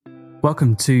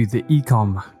Welcome to the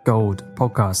Ecom Gold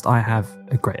podcast. I have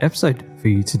a great episode for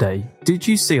you today. Did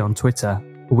you see on Twitter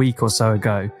a week or so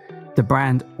ago the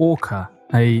brand Orka,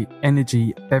 a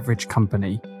energy beverage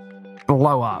company,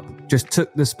 blow up, just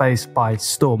took the space by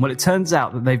storm? Well, it turns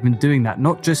out that they've been doing that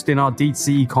not just in our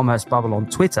D2C e-commerce bubble on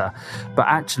Twitter, but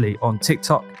actually on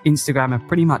TikTok, Instagram, and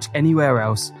pretty much anywhere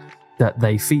else that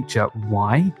they feature.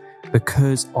 Why?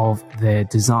 Because of their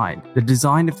design. The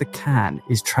design of the can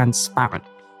is transparent.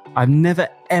 I've never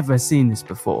ever seen this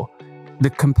before. The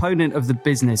component of the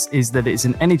business is that it's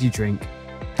an energy drink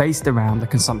based around the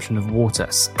consumption of water,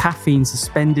 caffeine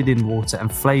suspended in water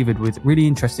and flavored with really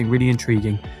interesting, really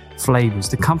intriguing flavors.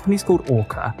 The company's called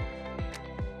Orka.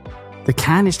 The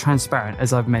can is transparent,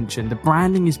 as I've mentioned. The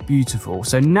branding is beautiful.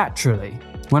 So naturally,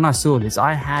 when I saw this,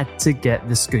 I had to get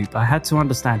the scoop. I had to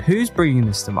understand who's bringing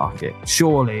this to market.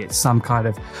 Surely it's some kind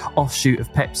of offshoot of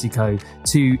PepsiCo,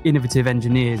 two innovative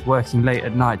engineers working late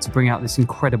at night to bring out this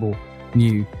incredible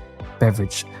new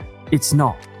beverage. It's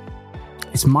not.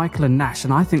 It's Michael and Nash,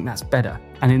 and I think that's better.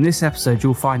 And in this episode,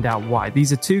 you'll find out why.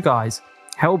 These are two guys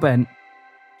hell-bent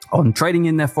on trading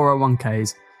in their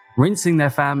 401ks, rinsing their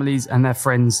families and their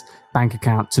friends' bank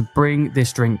account to bring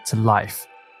this drink to life.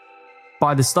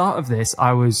 By the start of this,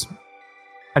 I was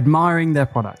admiring their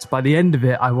product. By the end of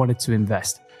it, I wanted to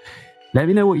invest. Let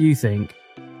me know what you think.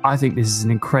 I think this is an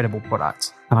incredible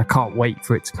product, and I can't wait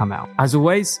for it to come out. As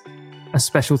always, a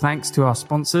special thanks to our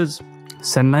sponsors,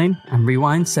 SendLane and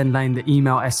Rewind. SendLane, the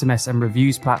email, SMS, and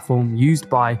reviews platform used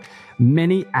by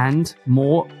many and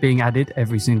more being added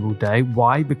every single day.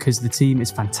 Why? Because the team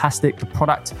is fantastic. The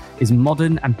product is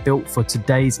modern and built for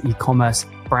today's e-commerce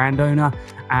brand owner,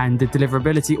 and the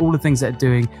deliverability, all the things that are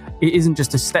doing, it isn't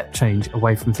just a step change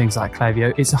away from things like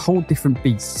Klaviyo. It's a whole different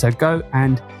beast. So go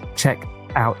and check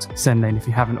out SendLane if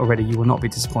you haven't already. You will not be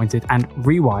disappointed. And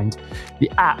Rewind, the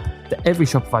app that every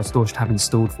Shopify store should have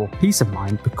installed for peace of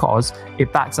mind, because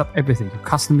it backs up everything: your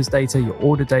customers' data, your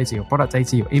order data, your product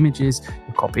data, your images,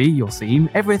 your copy, your theme.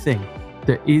 Everything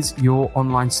that is your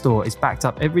online store is backed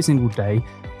up every single day,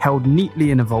 held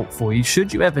neatly in a vault for you.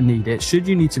 Should you ever need it, should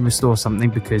you need to restore something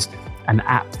because an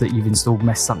app that you've installed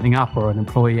messed something up, or an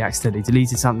employee accidentally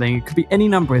deleted something, it could be any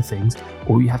number of things.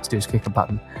 All you have to do is click a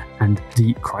button and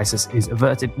the crisis is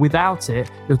averted. Without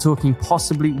it, you're talking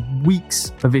possibly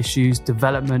weeks of issues,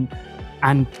 development,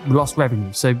 and lost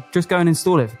revenue. So just go and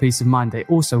install it for peace of mind. They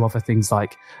also offer things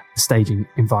like the staging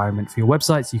environment for your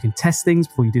website, so you can test things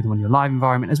before you do them on your live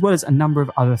environment, as well as a number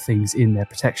of other things in their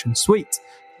protection suite.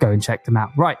 Go and check them out.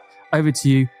 Right, over to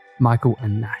you, Michael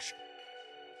and Nash.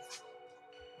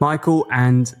 Michael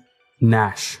and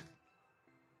Nash,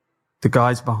 the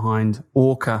guys behind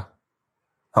Orka,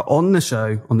 are on the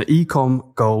show on the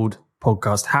Ecom Gold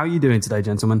podcast. How are you doing today,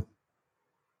 gentlemen?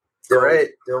 Great.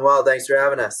 Doing well. Thanks for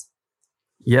having us.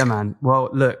 Yeah, man. Well,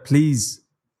 look, please,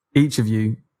 each of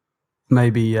you,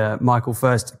 maybe Michael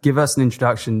first, give us an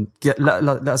introduction.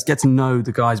 Let us get to know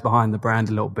the guys behind the brand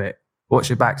a little bit. What's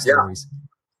your backstories?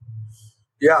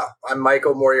 Yeah, I'm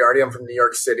Michael Moriarty. I'm from New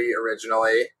York City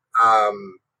originally.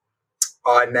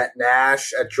 I met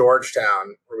Nash at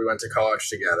Georgetown, where we went to college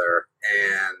together,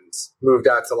 and moved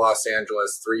out to Los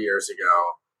Angeles 3 years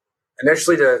ago.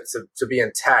 Initially to be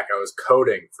in tech. I was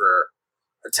coding for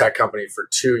a tech company for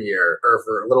 2 years, or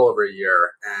for a little over a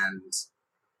year.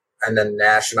 And then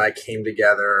Nash and I came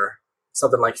together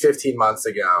something like 15 months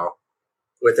ago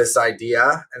with this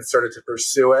idea and started to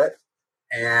pursue it,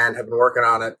 and have been working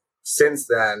on it since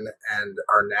then, and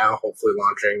are now hopefully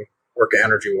launching Orka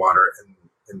Energy Water in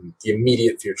the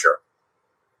immediate future.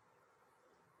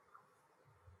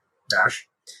 Nash?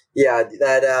 Yeah,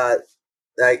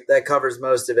 that covers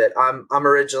most of it. I'm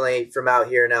originally from out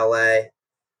here in LA.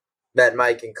 Met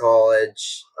Mike in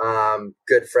college.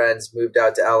 Good friends. Moved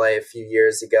out to LA a few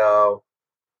years ago,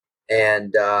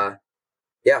 and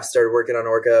started working on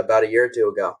Orka about a year or two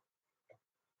ago.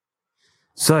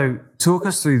 So, talk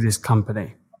us through this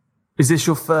company. Is this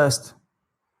your first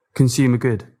consumer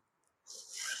good?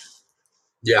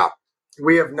 Yeah.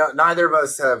 We have neither of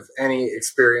us have any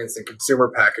experience in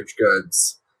consumer packaged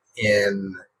goods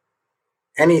in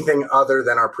anything other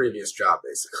than our previous job,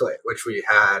 basically, which we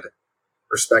had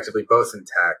respectively both in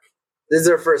tech. This is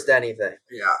our first anything.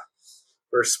 Yeah.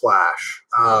 First splash.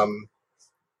 I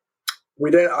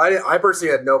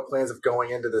personally had no plans of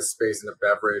going into this space in a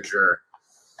beverage or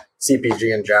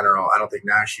CPG in general. I don't think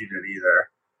Nash, you did either.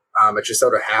 It just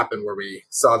sort of happened where we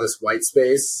saw this white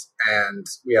space, and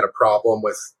we had a problem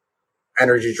with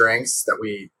energy drinks that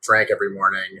we drank every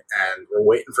morning, and we're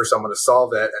waiting for someone to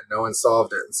solve it, and no one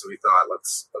solved it. And so we thought,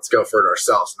 let's go for it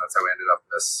ourselves. And that's how we ended up in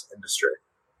this industry.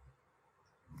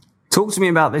 Talk to me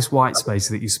about this white space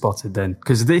that you spotted then,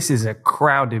 because this is a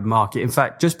crowded market. In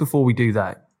fact, just before we do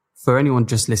that, for anyone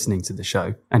just listening to the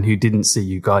show and who didn't see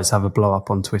you guys have a blow up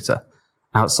on Twitter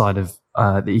outside of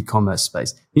the e-commerce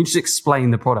space, can you just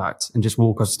explain the product and just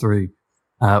walk us through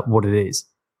what it is?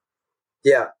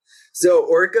 Yeah. So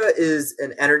Orka is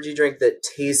an energy drink that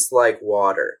tastes like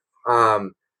water.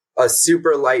 A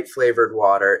super light flavored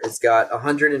water. It's got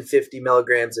 150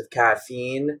 milligrams of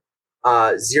caffeine,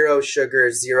 0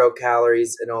 sugar, 0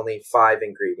 calories, and only 5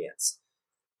 ingredients.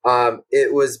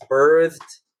 It was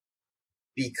birthed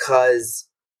because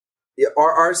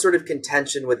our sort of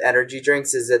contention with energy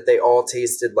drinks is that they all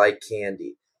tasted like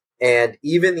candy. And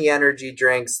even the energy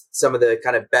drinks, some of the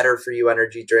kind of better for you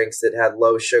energy drinks that had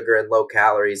low sugar and low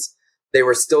calories, they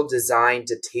were still designed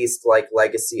to taste like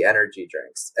legacy energy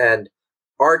drinks. And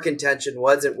our contention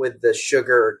wasn't with the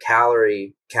sugar or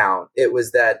calorie count. It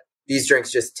was that these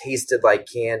drinks just tasted like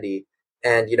candy.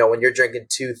 And, you know, when you're drinking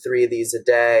 2-3 of these a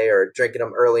day or drinking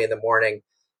them early in the morning,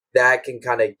 that can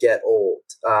kind of get old.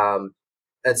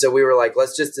 And so we were like,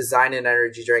 let's just design an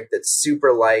energy drink that's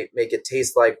super light, make it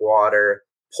taste like water,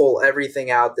 pull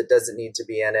everything out that doesn't need to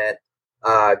be in it,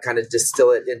 kind of distill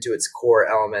it into its core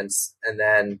elements. And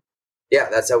then, yeah,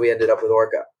 that's how we ended up with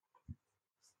Orka.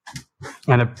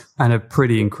 And a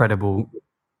pretty incredible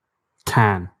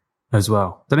can as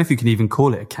well. Don't know if you can even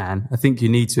call it a can. I think you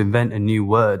need to invent a new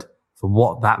word for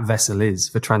what that vessel is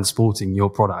for transporting your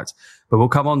product. But we'll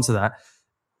come on to that.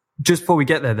 Just before we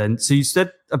get there then, so you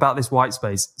said about this white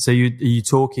space. So are you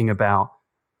talking about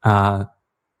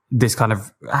this kind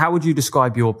of, how would you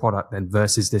describe your product then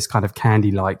versus this kind of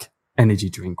candy-like energy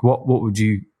drink?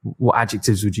 What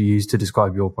adjectives would you use to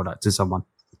describe your product to someone?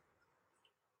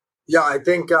 Yeah, I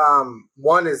think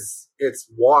one is it's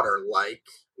water-like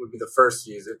would be the first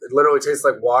to use it. It literally tastes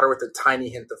like water with a tiny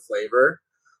hint of flavor.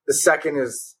 The second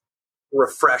is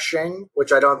refreshing,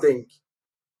 which I don't think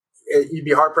you'd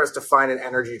be hard-pressed to find an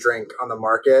energy drink on the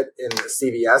market in the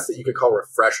CVS that you could call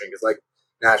refreshing. Because like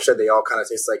Nash said, they all kind of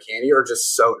taste like candy or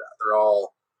just soda. They're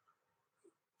all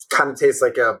kind of taste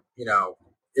like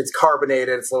it's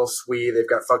carbonated, it's a little sweet, they've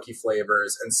got funky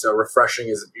flavors, and so refreshing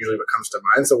is usually what comes to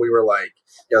mind. So we were like,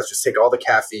 yeah, let's just take all the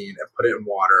caffeine and put it in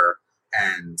water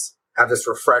and have this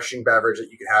refreshing beverage that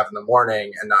you can have in the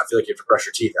morning and not feel like you have to brush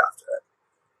your teeth after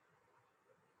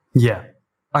it. Yeah,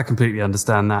 I completely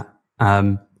understand that.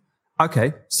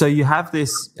 Okay, so you have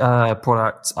this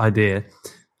product idea,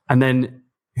 and then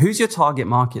who's your target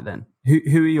market then?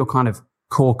 Who are your kind of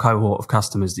core cohort of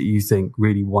customers that you think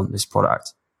really want this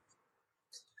product?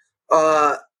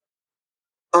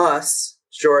 Us,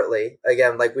 shortly.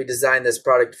 Again, like we designed this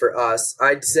product for us.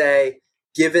 I'd say,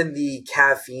 given the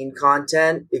caffeine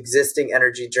content, existing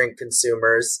energy drink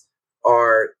consumers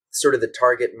are sort of the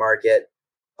target market.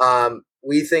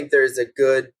 We think there's a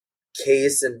good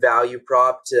case and value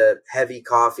prop to heavy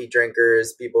coffee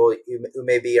drinkers, people who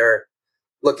maybe are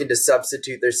looking to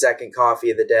substitute their second coffee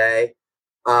of the day.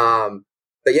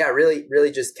 But yeah,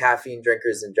 really just caffeine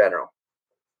drinkers in general.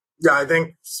 Yeah, I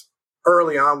think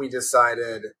early on we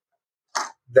decided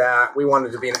that we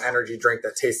wanted to be an energy drink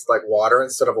that tasted like water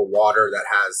instead of a water that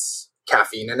has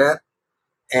caffeine in it.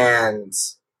 And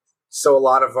so a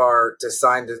lot of our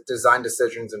design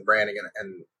decisions and branding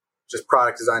and just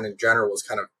product design in general was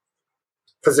kind of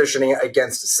positioning it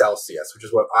against Celsius, which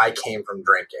is what I came from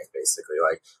drinking, basically.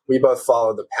 Like, we both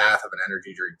followed the path of an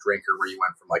energy drink drinker where you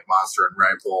went from like Monster and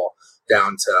Red Bull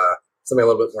down to something a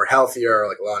little bit more healthier,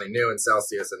 like Lonnie New and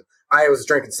Celsius. And I was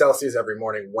drinking Celsius every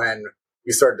morning when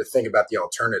we started to think about the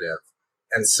alternative.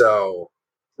 And so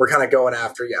we're kind of going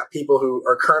after, people who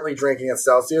are currently drinking at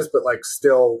Celsius, but like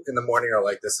still in the morning are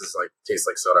like, this is like, tastes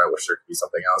like soda. I wish there could be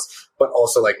something else. But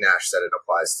also, like Nash said, it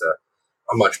applies to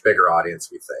a much bigger audience,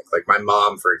 we think. Like my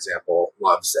mom, for example,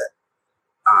 loves it.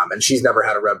 And she's never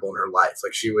had a Red Bull in her life.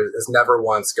 Like has never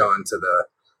once gone to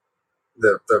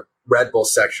the Red Bull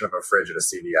section of a fridge at a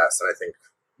CVS. And I think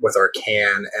with our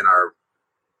can and our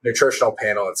nutritional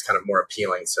panel, it's kind of more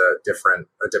appealing to a different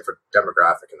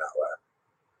demographic in that way.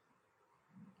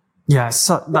 Yeah,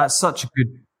 that's such a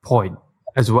good point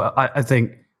as well. I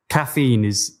think caffeine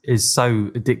is so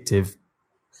addictive,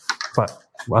 but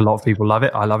a lot of people love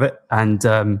it. I love it. And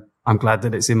I'm glad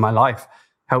that it's in my life.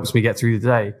 Helps me get through the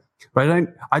day. But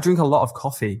I drink a lot of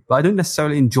coffee, but I don't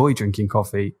necessarily enjoy drinking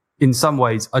coffee. In some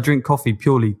ways, I drink coffee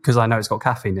purely because I know it's got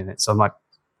caffeine in it. So I'm like,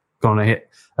 going to hit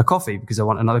a coffee because I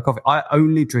want another coffee. I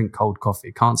only drink cold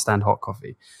coffee. Can't stand hot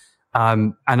coffee.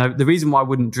 The reason why I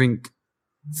wouldn't drink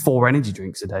 4 energy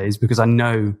drinks a day is because I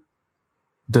know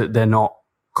that they're not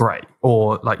great,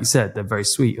 or like you said, they're very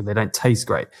sweet or they don't taste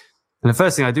great. And the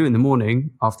first thing I do in the morning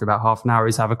after about half an hour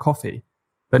is have a coffee.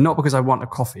 but not because I want a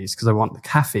coffee. It's because I want the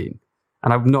caffeine.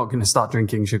 And I'm not going to start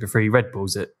drinking sugar-free Red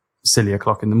Bulls at silly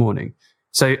o'clock in the morning.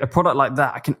 So a product like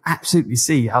that, I can absolutely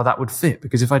see how that would fit,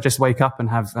 because if I just wake up and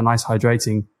have a nice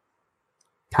hydrating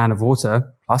can of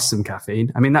water plus some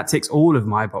caffeine, I mean, that ticks all of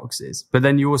my boxes. But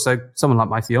then you also, someone like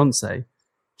my fiance,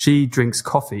 she drinks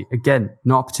coffee. Again,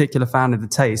 not a particular fan of the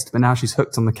taste, but now she's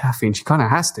hooked on the caffeine. She kind of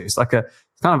has to. It's kind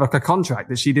of like a contract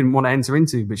that she didn't want to enter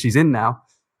into, but she's in now.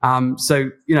 So,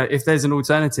 if there's an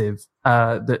alternative,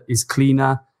 that is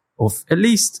cleaner, or at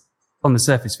least on the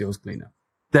surface feels cleaner,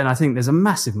 then I think there's a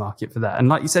massive market for that. And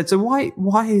like you said, so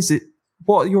why is it,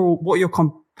 what are your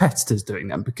competitors doing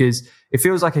then? Because it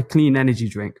feels like a clean energy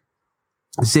drink,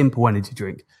 a simple energy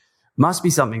drink, must be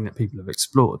something that people have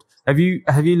explored. Have you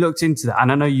looked into that?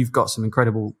 And I know you've got some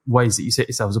incredible ways that you set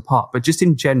yourselves apart, but just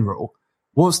in general,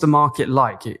 what's the market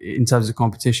like in terms of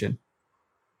competition?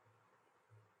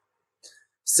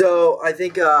 So I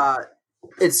think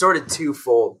it's sort of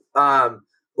twofold.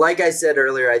 Like I said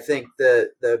earlier, I think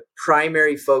the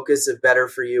primary focus of Better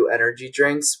For You energy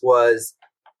drinks was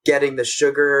getting the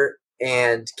sugar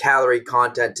and calorie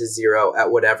content to zero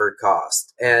at whatever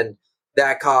cost. And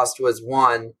that cost was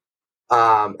one,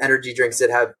 energy drinks that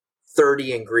have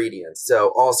 30 ingredients.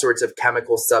 So all sorts of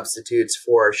chemical substitutes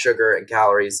for sugar and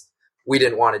calories. We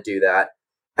didn't want to do that.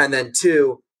 And then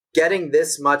two, getting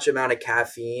this much amount of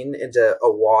caffeine into a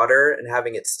water and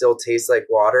having it still taste like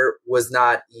water was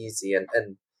not easy and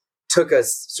took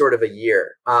us sort of a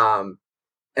year.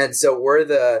 And so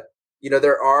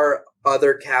there are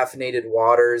other caffeinated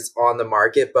waters on the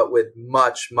market, but with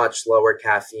much, much lower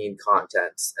caffeine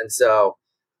contents. And so,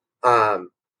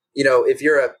 if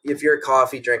you're a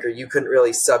coffee drinker, you couldn't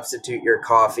really substitute your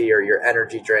coffee or your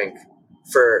energy drink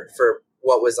for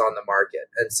what was on the market.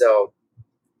 And so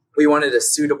we wanted a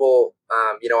suitable,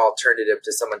 alternative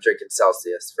to someone drinking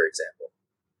Celsius, for example.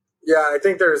 Yeah, I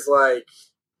think there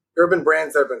have been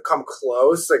brands that have come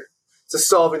close, to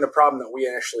solving the problem that we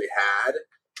initially had.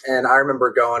 And I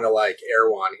remember going to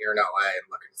Erewhon here in LA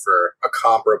and looking for a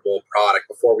comparable product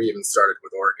before we even started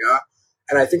with Orka.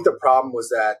 And I think the problem was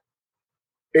that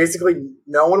basically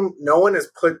no one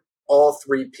has put all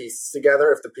three pieces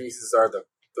together if the pieces are the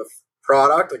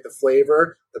product, like the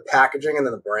flavor, the packaging, and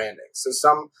then the branding. So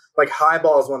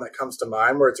Highball is one that comes to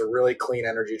mind, where it's a really clean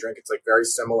energy drink. It's very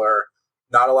similar,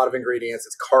 not a lot of ingredients.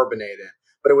 It's carbonated,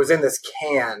 but it was in this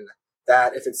can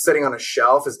that if it's sitting on a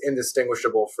shelf is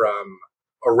indistinguishable from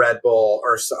a Red Bull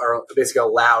or basically a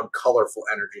loud, colorful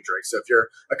energy drink. So if you're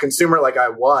a consumer like I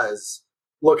was,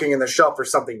 looking in the shelf for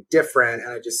something different,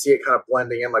 and I just see it kind of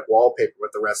blending in like wallpaper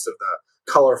with the rest of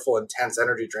the colorful, intense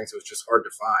energy drinks, it was just hard to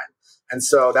find. And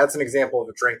so that's an example of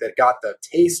a drink that got the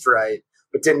taste right,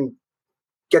 but didn't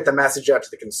get the message out to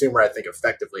the consumer, I think,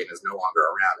 effectively, and is no longer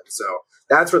around. And so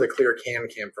that's where the clear can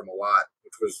came from a lot,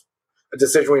 which was a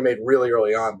decision we made really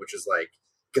early on, which is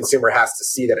consumer has to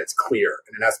see that it's clear,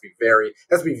 and it has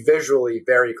to be visually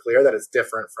very clear that it's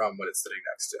different from what it's sitting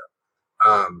next to.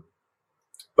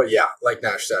 But yeah, like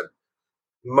Nash said,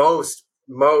 most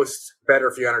Better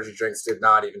For You energy drinks did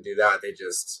not even do that. They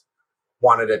just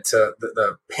wanted it to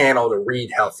the panel to read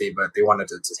healthy, but they wanted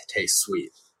it to taste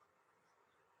sweet.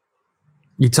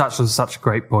 You touched on such a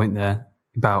great point there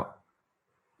about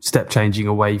step changing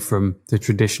away from the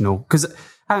traditional. Because,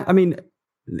 I mean,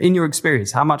 in your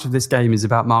experience, how much of this game is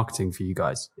about marketing for you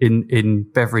guys in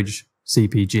beverage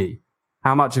CPG?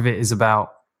 How much of it is about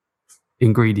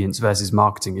ingredients versus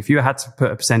marketing? If you had to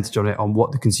put a percentage on it, on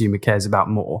what the consumer cares about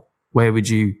more, where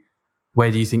do you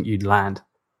think you'd land?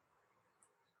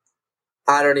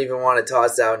 I don't even want to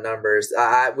toss out numbers.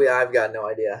 I've got no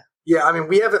idea. Yeah, I mean,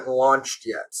 we haven't launched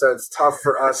yet, so it's tough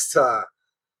for us to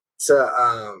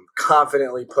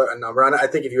confidently put a number on it. I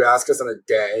think if you ask us on a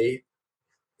day,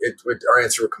 our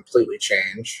answer would completely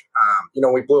change.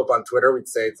 We blew up on Twitter, we'd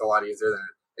say it's a lot easier than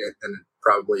it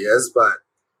probably is, but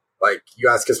you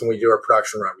ask us when we do our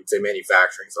production run, we'd say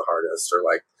manufacturing is the hardest, or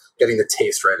getting the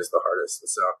taste right is the hardest. And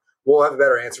so we'll have a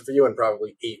better answer for you in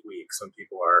probably 8 weeks when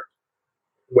people are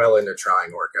well into trying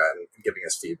Orka and giving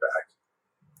us feedback.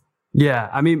 Yeah,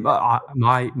 I mean,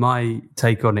 my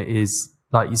take on it is,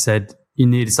 like you said, you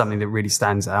needed something that really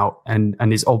stands out and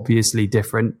is obviously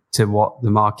different to what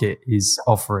the market is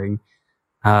offering,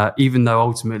 even though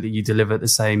ultimately you deliver the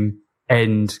same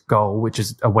end goal, which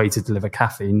is a way to deliver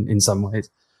caffeine in some ways.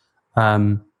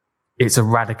 It's a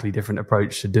radically different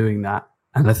approach to doing that.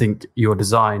 And I think your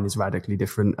design is radically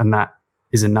different, and that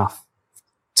is enough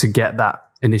to get that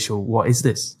initial, what is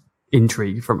this,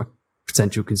 intrigue from a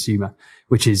potential consumer,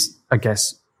 which is, I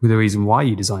guess, the reason why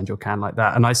you designed your can like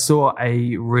that. And I saw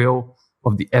a reel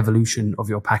of the evolution of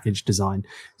your package design.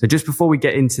 So just before we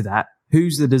get into that,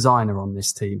 who's the designer on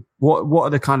this team? What are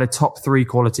the kind of top 3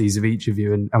 qualities of each of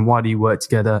you, and why do you work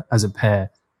together as a pair,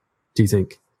 do you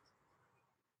think?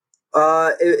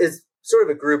 It's sort of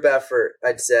a group effort,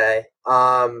 I'd say.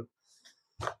 I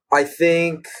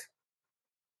think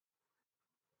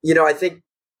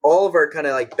all of our kind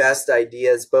of like best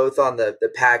ideas, both on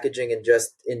the packaging and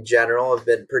just in general, have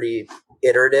been pretty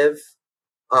iterative,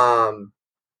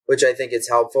 which I think is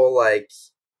helpful. Like,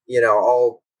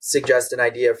 I'll suggest an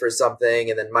idea for something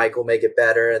and then Mike will make it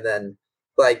better. And then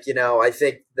I think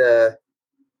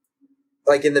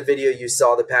in the video you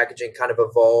saw, the packaging kind of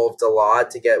evolved a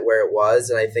lot to get where it was.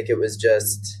 And I think it was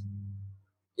just,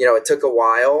 it took a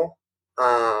while.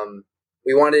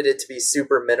 We wanted it to be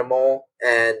super minimal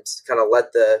and kind of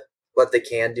let the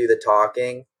can do the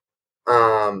talking.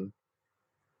 I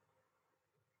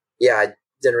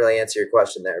didn't really answer your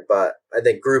question there, but I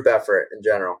think group effort in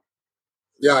general.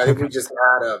 Yeah, I think I think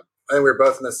we were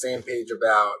both on the same page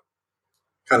about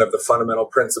kind of the fundamental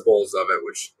principles of it,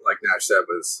 which, like Nash said,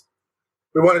 was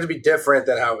we wanted to be different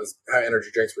than how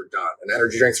energy drinks were done. And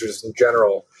energy drinks are just in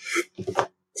general,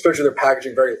 especially their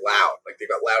packaging, very loud. Like they've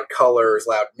got loud colors,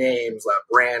 loud names, loud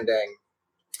branding.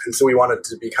 And so we wanted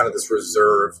to be kind of this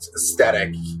reserved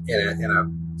aesthetic in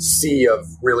a sea of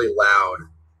really loud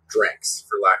drinks,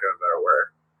 for lack of a better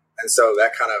word. And so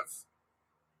that kind of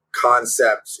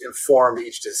concept informed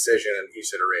each decision and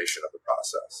each iteration of the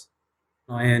process.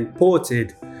 I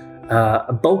imported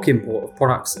a bulk import of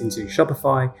products into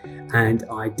Shopify, and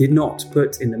I did not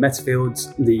put in the meta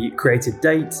fields the created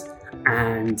date,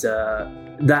 and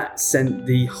that sent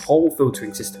the whole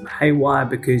filtering system haywire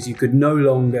because you could no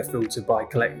longer filter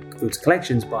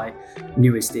collections by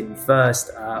newest in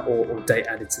first or date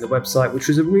added to the website, which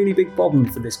was a really big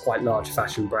problem for this quite large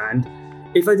fashion brand.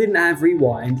 If I didn't have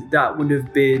Rewind, that would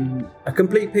have been a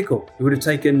complete pickle. It would have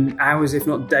taken hours, if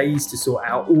not days, to sort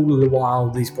out. All of the while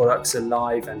these products are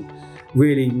live and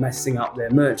really messing up their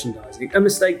merchandising. A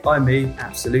mistake by me,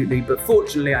 absolutely. But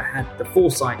fortunately, I had the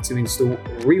foresight to install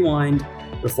Rewind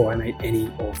before I made any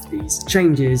of these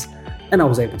changes. And I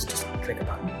was able to just click a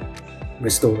button,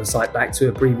 restore the site back to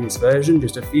a previous version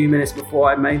just a few minutes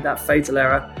before I made that fatal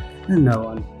error. And no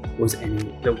one was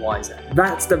any the wiser.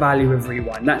 That's the value of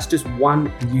Rewind. That's just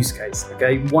one use case,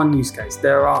 okay? One use case.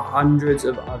 There are hundreds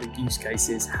of other use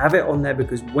cases. Have it on there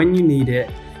because when you need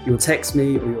it, you'll text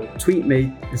me or you'll tweet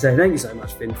me and say, thank you so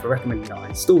much, Finn, for recommending that I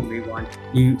installed Rewind.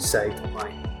 You saved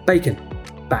my bacon.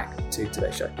 Back to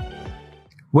today's show.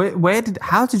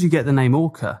 How did you get the name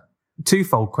Orka?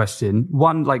 Twofold question.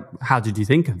 One, like, how did you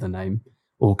think of the name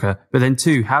Orka? But then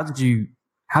two, how did you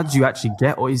actually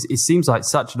get, or it seems like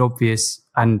such an obvious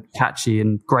and catchy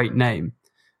and great name.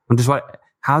 I'm just wondering,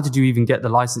 how did you even get the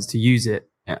license to use it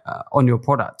on your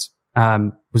product?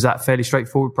 Was that a fairly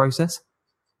straightforward process?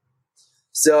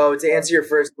 So to answer your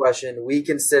first question, we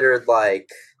considered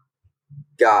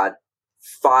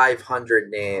 500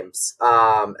 names.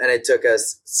 And it took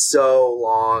us so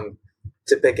long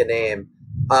to pick a name.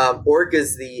 Orka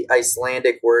is the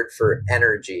Icelandic word for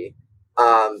energy.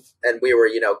 And we were,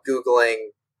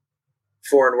 Googling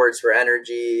foreign words for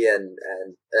energy and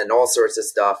all sorts of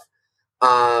stuff.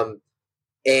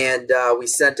 We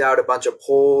sent out a bunch of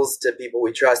polls to people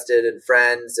we trusted and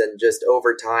friends, and just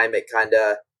over time it kind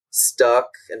of stuck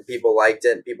and people liked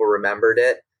it and people remembered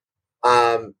it.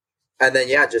 And then,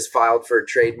 just filed for a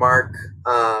trademark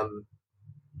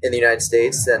in the United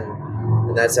States,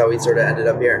 and that's how we sort of ended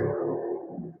up here.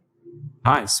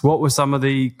 Nice. What were some of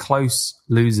the close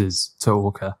losers to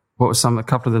Orka? What were a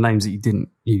couple of the names that you didn't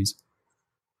use?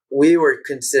 We were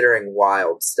considering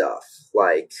wild stuff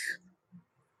like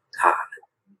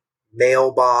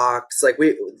mailbox.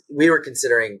 We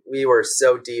were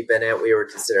so deep in it. We were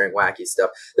considering wacky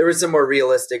stuff. There were some more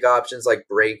realistic options like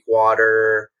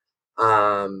breakwater,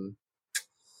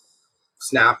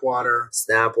 Snapwater.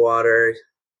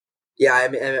 Yeah,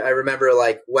 I remember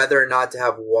whether or not to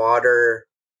have water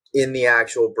in the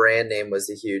actual brand name was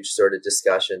a huge sort of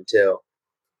discussion too.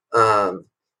 I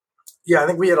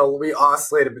think we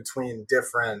oscillated between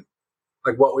different,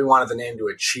 what we wanted the name to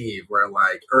achieve, where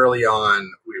early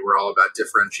on we were all about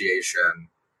differentiation.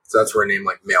 So that's where a name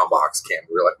like Mailbox came.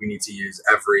 We were we need to use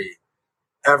every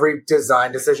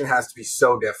design decision has to be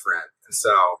so different. And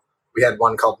so we had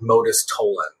one called Modus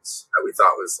Tollens that we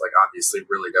thought was obviously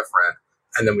really different.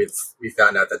 And then we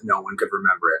found out that no one could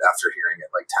remember it after hearing it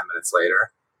 10 minutes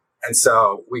later. And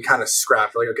so we kind of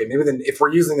scrapped okay, maybe then if we're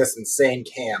using this insane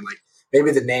can,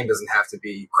 maybe the name doesn't have to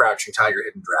be Crouching Tiger,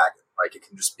 Hidden Dragon. It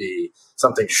can just be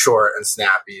something short and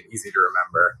snappy and easy to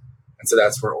remember. And so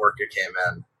that's where Orka came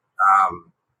in.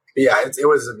 It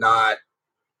was not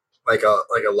like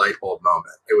a light bulb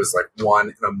moment. It was like one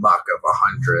in a muck of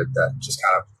 100 that just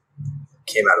kind of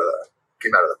came out of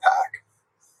the pack.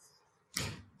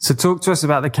 So talk to us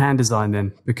about the can design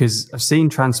then, because I've seen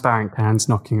transparent cans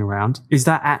knocking around. Is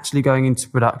that actually going into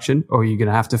production, or are you going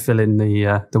to have to fill in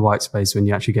the white space when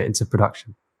you actually get into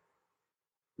production?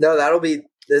 No, this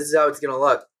is how it's going to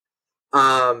look.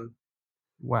 Wow.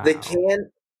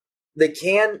 The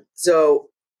can. So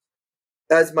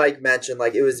as Mike mentioned,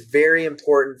 like, it was very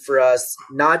important for us,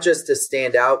 not just to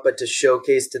stand out, but to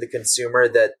showcase to the consumer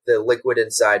that the liquid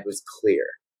inside was clear.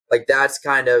 Like, that's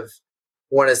kind of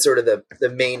one of sort of the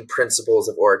main principles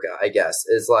of Orka, I guess,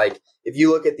 is like, if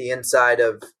you look at the inside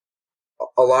of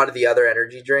a lot of the other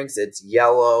energy drinks, it's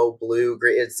yellow, blue,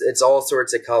 green, it's all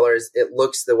sorts of colors. It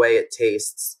looks the way it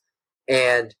tastes.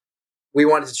 And we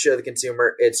wanted to show the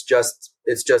consumer it's just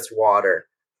water.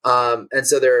 And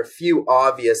so there are a few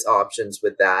obvious options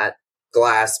with that,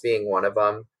 glass being one of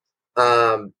them.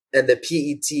 And the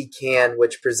PET can,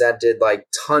 which presented like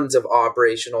tons of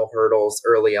operational hurdles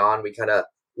early on, we kind of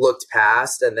looked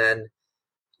past. And then,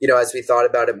 as we thought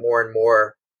about it more and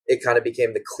more, it kind of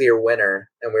became the clear winner.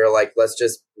 And we were like, let's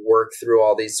just work through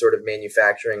all these sort of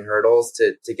manufacturing hurdles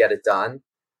to get it done.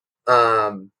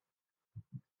 And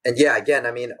yeah, again,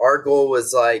 I mean, our goal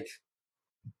was like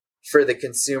for the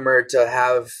consumer to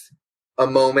have a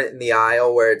moment in the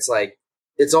aisle where it's like,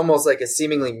 it's almost like a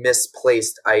seemingly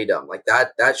misplaced item. Like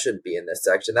that shouldn't be in this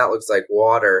section. That looks like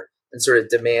water and sort of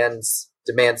demands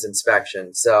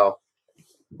inspection. So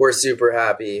we're super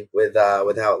happy with how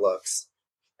it looks.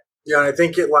 Yeah, and I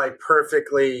think it like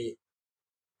perfectly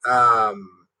encapsulates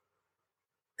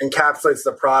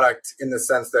the product in the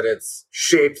sense that it's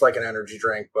shaped like an energy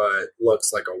drink, but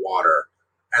looks like a water.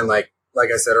 And like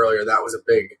I said earlier, that was a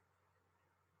big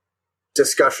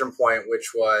discussion point,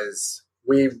 which was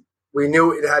we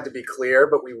knew it had to be clear,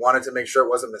 but we wanted to make sure it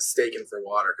wasn't mistaken for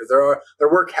water, because there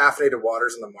were caffeinated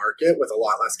waters in the market with a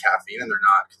lot less caffeine, and they're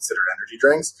not considered energy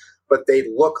drinks, but they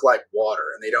look like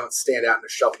water and they don't stand out in the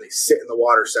shelf. They sit in the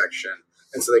water section,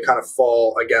 and so they kind of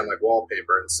fall again like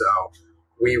wallpaper. And so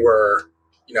we were,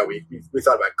 we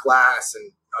thought about glass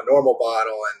and a normal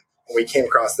bottle, and when we came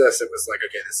across this, it was like,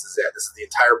 okay, this is it. This is the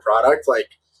entire product,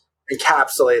 like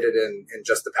encapsulated in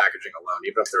just the packaging alone,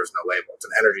 even if there was no label. It's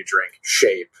an energy drink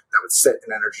shape that would sit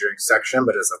in an energy drink section,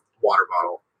 but as a water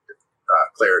bottle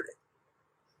clarity.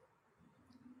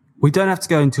 We don't have to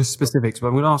go into specifics, but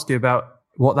I'm going to ask you about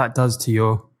what that does to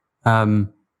your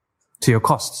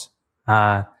costs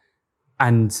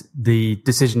and the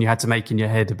decision you had to make in your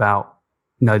head about,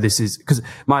 this is, because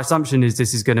my assumption is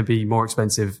this is going to be more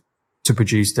expensive to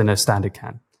produce than a standard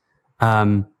can.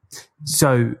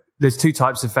 So there's two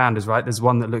types of founders, right? There's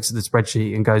one that looks at the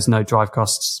spreadsheet and goes, no, drive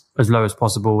costs as low as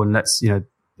possible, and let's, the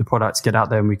products get out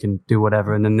there and we can do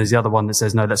whatever. And then there's the other one that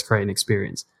says, no, let's create an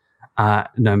experience,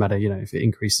 no matter, if it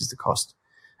increases the cost.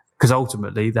 Because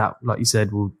ultimately that, like you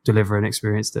said, will deliver an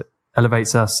experience that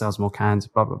elevates us, sells more cans,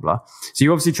 blah, blah, blah. So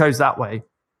you obviously chose that way.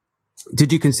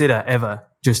 Did you consider ever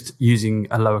just using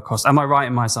a lower cost? Am I right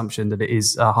in my assumption that it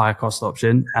is a higher cost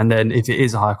option? And then if it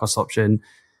is a higher cost option,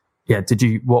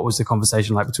 what was the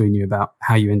conversation like between you about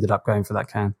how you ended up going for that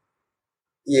can?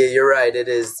 Yeah, you're right. It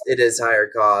is higher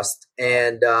cost.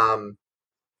 And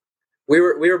we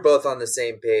were both on the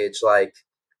same page. Like,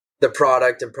 the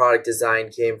product and product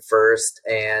design came first,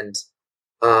 and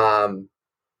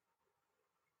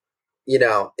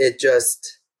it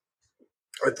just,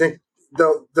 I think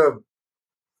the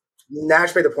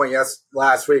Nash made the point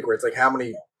last week where it's like, how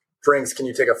many drinks can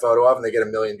you take a photo of and they get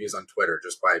 1 million views on Twitter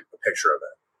just by a picture of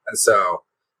it? And so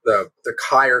the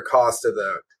higher cost of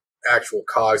the actual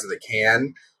cogs of the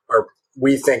can are,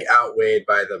 we think, outweighed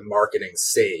by the marketing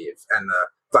save and the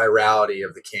virality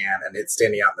of the can and it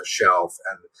standing out on the shelf,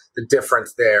 and the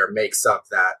difference there makes up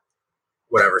that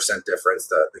whatever cent difference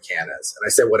the can is. And I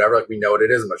say whatever, like we know what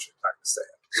it is, much I'm not going to say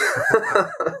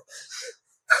it.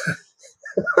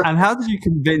 And how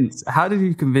did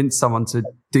you convince someone to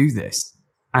do this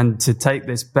and to take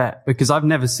this bet? Because I've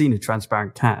never seen a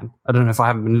transparent can. I don't know if I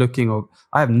haven't been looking, or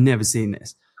I have never seen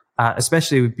this,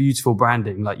 especially with beautiful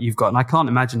branding like you've got. And I can't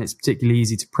imagine it's particularly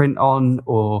easy to print on,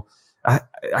 or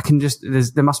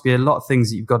there must be a lot of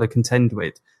things that you've got to contend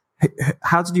with.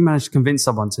 How did you manage to convince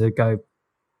someone to go,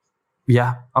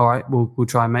 yeah, all right, we'll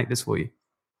try and make this for you?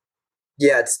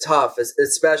 Yeah, it's tough,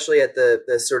 especially at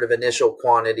the sort of initial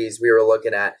quantities we were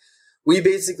looking at. We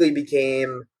basically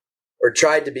became, or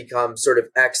tried to become, sort of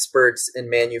experts in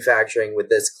manufacturing with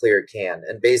this clear can.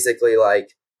 And basically, like,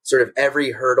 sort of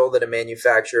every hurdle that a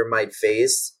manufacturer might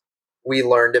face, we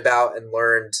learned about and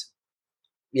learned,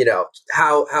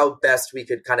 how best we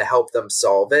could kind of help them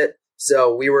solve it.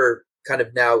 So we were kind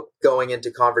of now going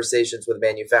into conversations with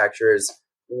manufacturers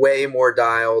way more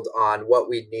dialed on what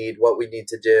we need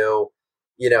to do,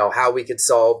 how we could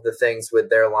solve the things with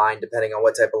their line, depending on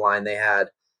what type of line they had.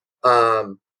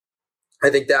 I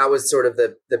think that was sort of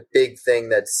the big thing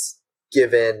that's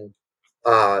given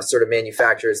sort of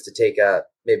manufacturers to take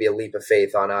maybe a leap of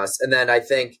faith on us. And then I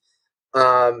think,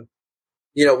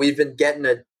 we've been getting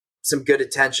some good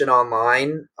attention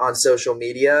online on social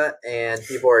media, and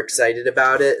people are excited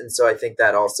about it. And so I think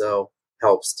that also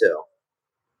helps too.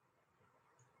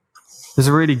 There's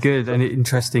a really good and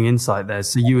interesting insight there.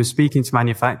 So you were speaking to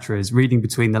manufacturers, reading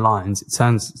between the lines. It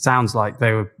sounds like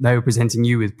they were presenting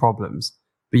you with problems,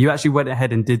 but you actually went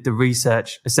ahead and did the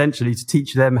research essentially to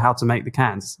teach them how to make the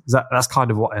cans. That's kind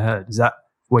of what I heard. Is that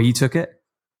where you took it?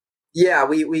 Yeah,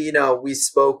 we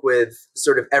spoke with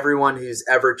sort of everyone who's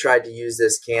ever tried to use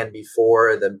this can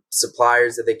before, the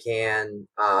suppliers of the can,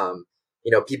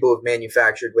 people who've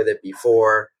manufactured with it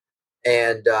before.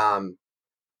 And,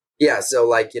 so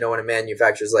when a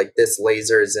manufacturer's like, this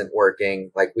laser isn't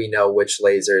working, like we know which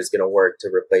laser is going to work to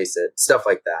replace it, stuff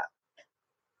like that.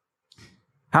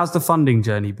 How's the funding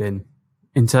journey been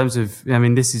in terms of,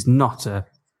 this is not a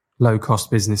low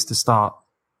cost business to start,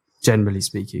 generally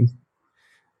speaking.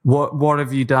 What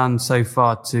have you done so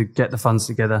far to get the funds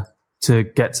together to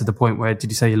get to the point where,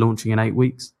 did you say you're launching in 8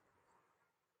 weeks?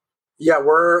 Yeah,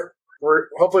 we're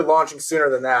hopefully launching sooner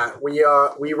than that.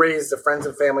 We raised a friends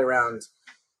and family round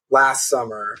last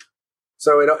summer.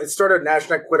 So it started Nash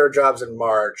and I quit our jobs in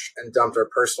March and dumped our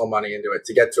personal money into it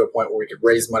to get to a point where we could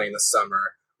raise money in the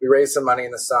summer. We raised some money in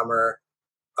the summer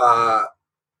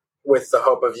with the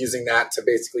hope of using that to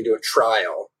basically do a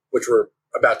trial, which we're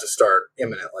about to start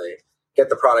imminently. Get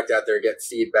the product out there, get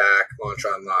feedback, launch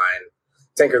online,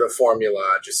 tinker the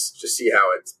formula, just see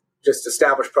how it's just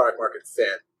establish product market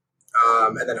fit.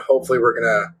 And then hopefully we're going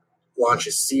to launch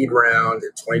a seed round in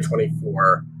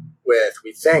 2024 with,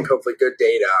 we think, hopefully good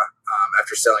data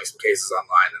after selling some cases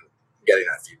online and getting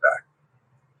that feedback.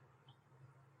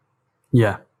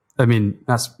 Yeah.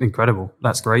 That's incredible.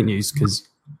 That's great news because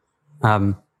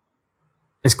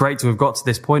it's great to have got to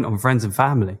this point on friends and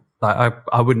family. Like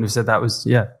I wouldn't have said that was,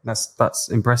 that's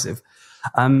impressive.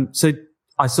 So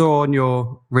I saw on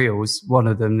your reels, one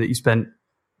of them, that you spent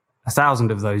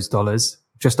 $1,000 of those dollars,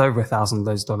 just over $1,000 of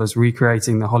those dollars,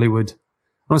 recreating the Hollywood, I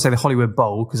don't want to say the Hollywood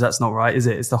Bowl because that's not right, is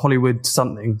it? It's the Hollywood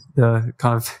something, the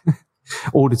kind of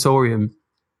auditorium,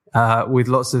 with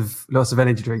lots of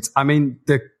energy drinks.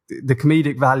 The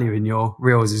comedic value in your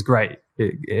reels is great.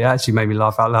 It actually made me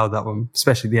laugh out loud, that one,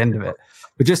 especially the end of it.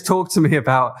 But just talk to me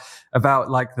about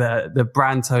like the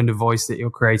brand tone of voice that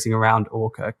you're creating around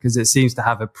Orka, because it seems to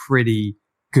have a pretty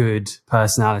good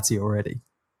personality already.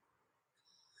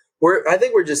 I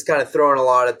think we're just kind of throwing a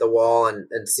lot at the wall and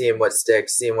seeing what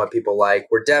sticks, seeing what people like.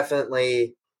 We're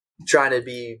definitely trying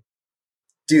to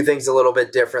do things a little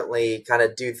bit differently, kind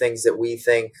of do things that we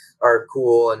think are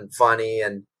cool and funny.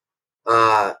 And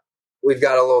we've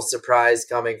got a little surprise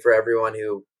coming for everyone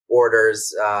who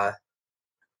orders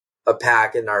a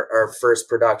pack in our first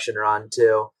production run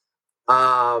too.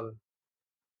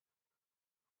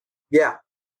 Yeah,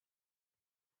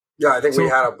 I think we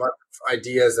had a bunch of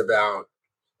ideas about,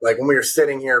 like, when we were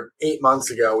sitting here 8 months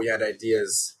ago, we had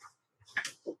ideas,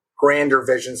 grander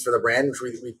visions for the brand,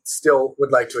 which we still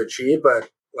would like to achieve. But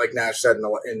like Nash said,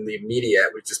 in the immediate,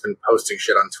 we've just been posting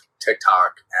shit on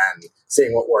TikTok and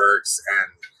seeing what works and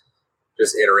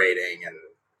just iterating and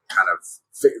kind of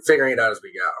figuring it out as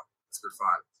we go. It's been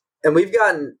fun. And we've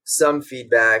gotten some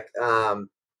feedback,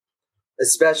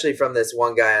 especially from this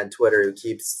one guy on Twitter who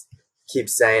keeps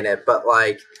saying it, but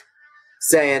like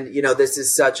saying, this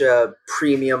is such a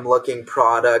premium looking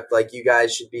product. Like, you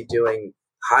guys should be doing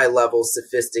high level,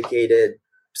 sophisticated,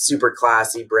 super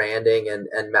classy branding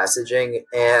and messaging.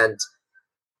 And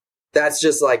that's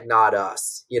just like not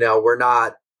us. We're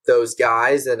not those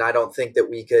guys. And I don't think that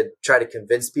we could try to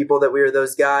convince people that we were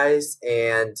those guys.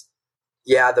 And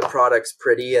yeah, the product's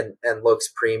pretty and looks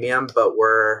premium, but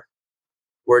we're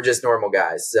just normal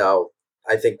guys. So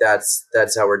I think that's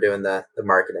how we're doing the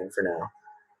marketing for now.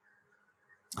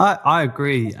 I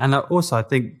agree. And also I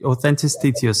think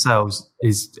authenticity to yourselves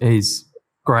is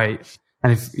great.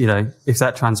 And if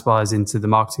that transpires into the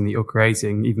marketing that you're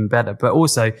creating, even better. But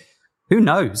also, who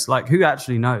knows? Like, who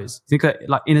actually knows? I think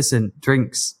like Innocent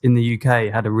Drinks in the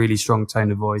UK had a really strong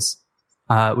tone of voice,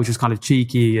 which was kind of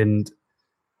cheeky, and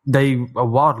they are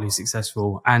wildly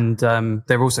successful, and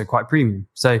they're also quite premium.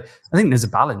 So I think there's a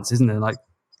balance, isn't there? Like,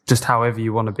 just however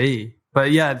you want to be.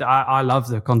 But yeah, I love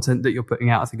the content that you're putting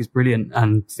out. I think it's brilliant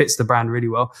and fits the brand really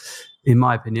well, in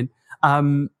my opinion.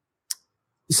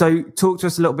 So talk to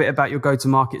us a little bit about your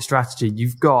go-to-market strategy.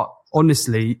 You've got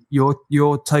honestly,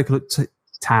 your total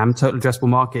TAM, total addressable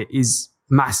market, is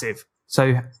massive.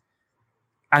 So,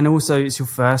 and also it's your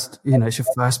first, it's your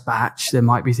first batch. There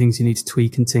might be things you need to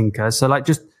tweak and tinker. So like,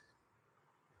 just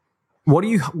what are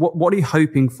you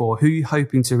hoping for? Who are you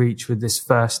hoping to reach with this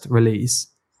first release?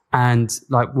 And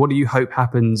like, what do you hope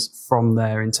happens from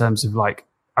there in terms of like,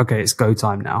 okay, it's go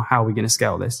time now. How are we going to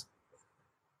scale this?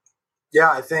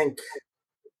 Yeah, I think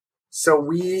so.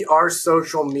 Our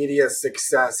social media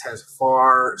success has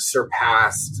far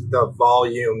surpassed the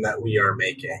volume that we are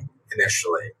making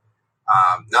initially.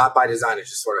 Not by design, it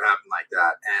just sort of happened like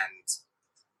that. And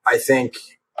I think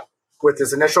with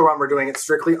this initial run, we're doing it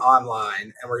strictly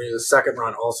online, and we're going to do the second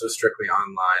run also strictly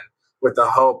online, with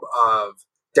the hope of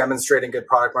demonstrating good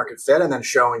product market fit and then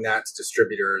showing that to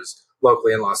distributors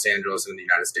locally in Los Angeles and in the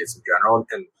United States in general,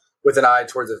 and with an eye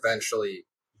towards eventually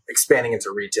expanding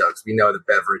into retail, because we know that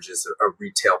beverage is a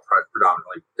retail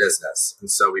predominantly business. And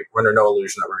so we're under no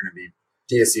illusion that we're going to be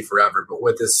D2C forever. But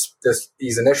with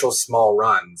these initial small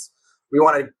runs, we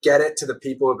want to get it to the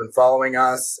people who've been following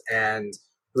us and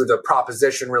who the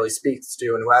proposition really speaks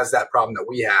to, and who has that problem that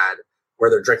we had, where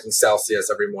they're drinking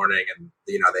Celsius every morning and,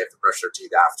 they have to brush their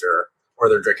teeth after, or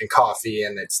they're drinking coffee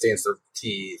and it stains their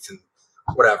teeth and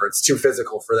whatever. It's too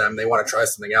physical for them. They want to try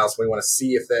something else. We want to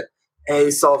see if it,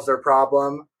 A, solves their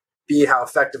problem, B, how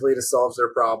effectively it solves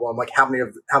their problem. Like how many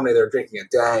they're drinking a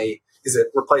day. Is it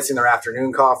replacing their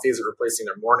afternoon coffee? Is it replacing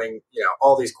their morning?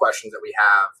 All these questions that we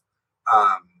have,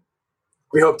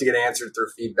 we hope to get answered through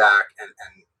feedback and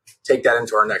take that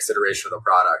into our next iteration of the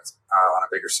product on a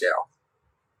bigger scale.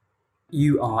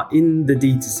 You are in the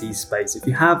D2C space. If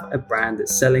you have a brand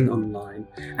that's selling online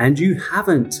and you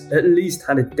haven't at least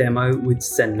had a demo with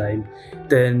SendLane,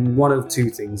 then one of two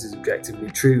things is objectively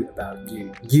true about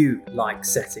you. You like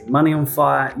setting money on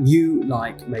fire. You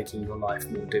like making your life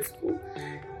more difficult.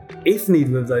 If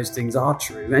neither of those things are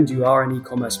true, and you are an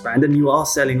e-commerce brand and you are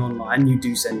selling online, you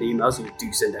do send emails, and you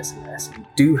do send SMS, and you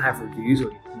do have reviews,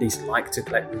 or at least like to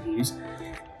collect reviews,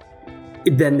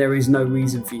 then there is no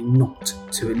reason for you not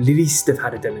to at least have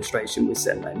had a demonstration with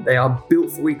SendLane. They are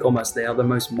built for e-commerce. They are the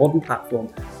most modern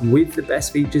platform with the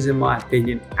best features, in my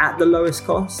opinion, at the lowest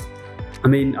cost. I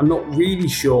mean, I'm not really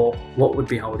sure what would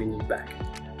be holding you back.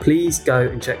 Please go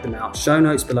and check them out. Show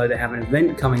notes below. They have an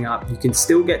event coming up. You can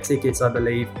still get tickets, I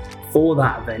believe, for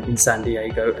that event in San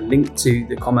Diego. A link to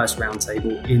the Commerce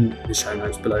Roundtable in the show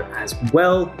notes below as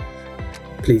well.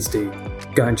 Please do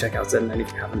go and check out SendLane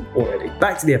if you haven't already.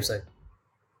 Back to the episode.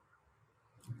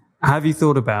 Have you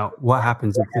thought about what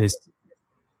happens if this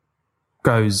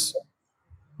goes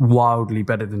wildly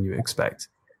better than you expect?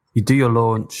 You do your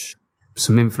launch,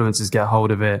 some influencers get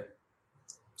hold of it,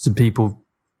 some people,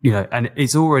 and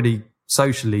it's already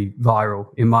socially viral,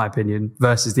 in my opinion,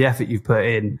 versus the effort you've put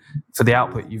in for the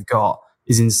output you've got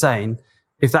is insane.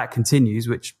 If that continues,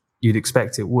 which you'd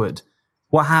expect it would,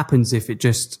 what happens if it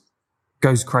just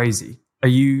goes crazy? Are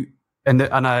you... And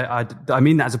I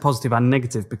mean that as a positive and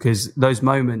negative, because those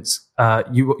moments,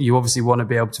 you obviously want to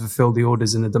be able to fulfill the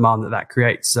orders and the demand that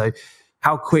creates. So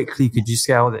how quickly could you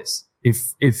scale this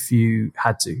if you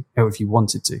had to, or if you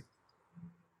wanted to?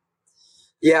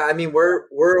 Yeah, I mean, we're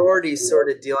already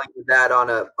sort of dealing with that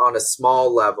on a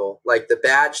small level. Like the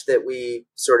batch that we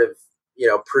sort of,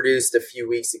 produced a few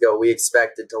weeks ago, we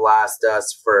expected to last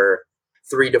us for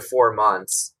 3 to 4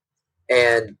 months.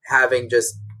 And having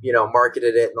just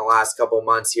marketed it in the last couple of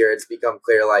months here, it's become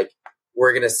clear, like,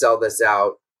 we're going to sell this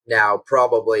out now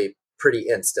probably pretty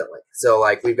instantly. So,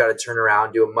 like, we've got to turn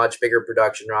around, do a much bigger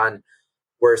production run.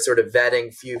 We're sort of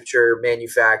vetting future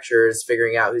manufacturers,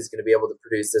 figuring out who's going to be able to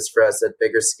produce this for us at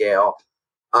bigger scale.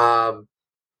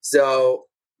 So,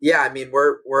 yeah, I mean,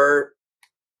 we're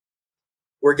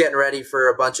getting ready for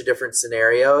a bunch of different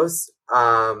scenarios.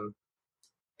 Hopefully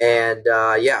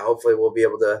we'll be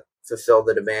able to fulfill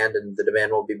the demand, and the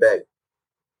demand will be big.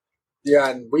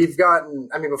 Yeah, and we've gotten,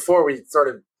 before we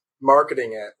started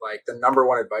marketing it, like the number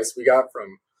one advice we got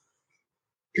from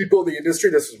people in the industry,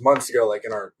 this was months ago, like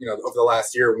in our, over the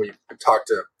last year, when we talked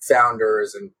to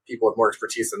founders and people with more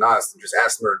expertise than us and just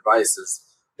asked them their advice, is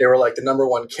they were like, the number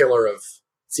one killer of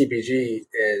CPG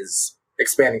is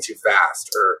expanding too fast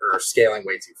or scaling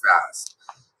way too fast.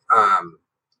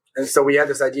 And so we had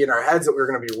this idea in our heads that we were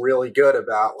going to be really good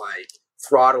about like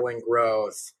throttling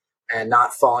growth and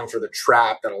not falling for the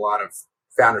trap that a lot of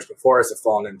founders before us have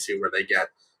fallen into, where they get,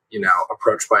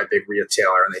 approached by a big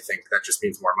retailer and they think that just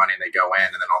means more money, and they go in,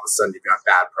 and then all of a sudden you've got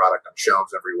bad product on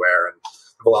shelves everywhere and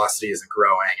the velocity isn't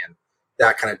growing, and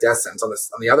that kind of death sentence.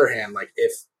 On the other hand, like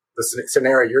if the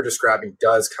scenario you're describing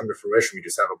does come to fruition, we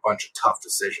just have a bunch of tough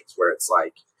decisions where it's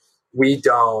like, we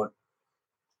don't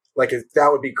like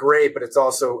that would be great, but it's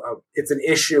also it's an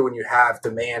issue when you have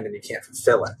demand and you can't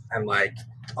fulfill it. And like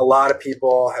a lot of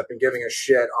people have been giving a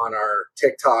shit on our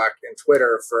TikTok and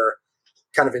Twitter for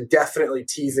kind of indefinitely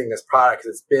teasing this product.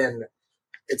 It's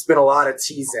been a lot of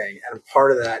teasing, and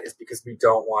part of that is because we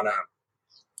don't want to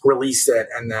release it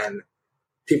and then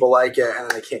people like it and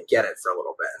then they can't get it for a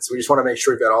little bit. And so we just want to make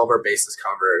sure we've got all of our bases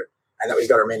covered and that we've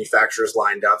got our manufacturers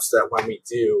lined up so that when we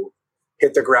do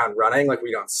hit the ground running, like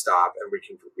we don't stop, and we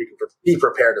can be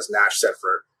prepared, as Nash said,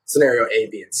 for scenario A,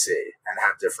 B, and C, and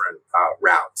have different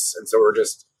routes. And so we're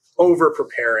just over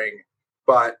preparing.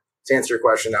 But to answer your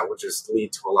question, that would just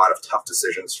lead to a lot of tough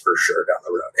decisions for sure down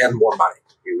the road, and more money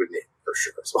we would need for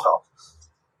sure as well.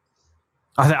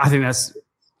 I think that's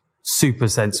super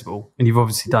sensible, and you've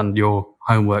obviously done your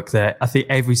homework there. I think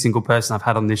every single person I've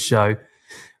had on this show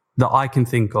that I can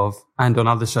think of, and on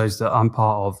other shows that I'm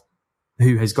part of,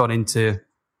 who has got into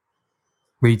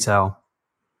retail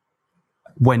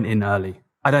went in early.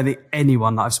 I don't think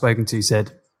anyone that I've spoken to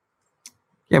said,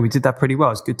 yeah, we did that pretty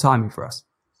well. It's good timing for us.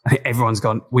 I think everyone's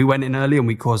gone, we went in early and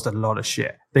we caused a lot of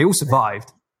shit. They all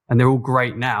survived and they're all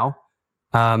great now.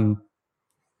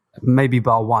 Maybe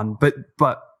bar one, but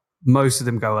most of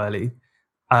them go early.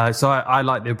 So I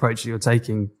like the approach that you're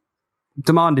taking.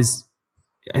 Demand is,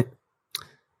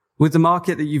 with the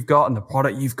market that you've got and the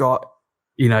product you've got,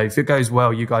 you know, if it goes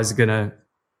well, you guys are gonna,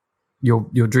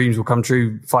 your dreams will come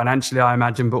true financially, I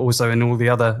imagine, but also in all the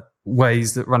other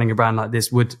ways that running a brand like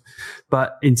this would.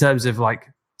 But in terms of like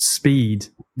speed,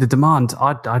 the demand,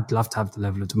 I'd love to have the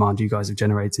level of demand you guys have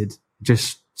generated.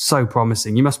 Just so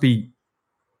promising. You must be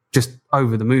just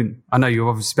over the moon. I know you've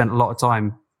obviously spent a lot of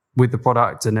time with the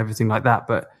product and everything like that,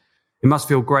 but it must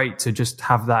feel great to just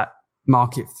have that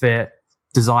market fit,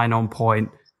 design on point,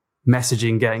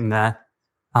 messaging getting there.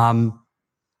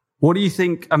 What do you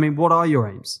think? I mean, what are your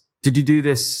aims? Did you do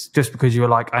this just because you were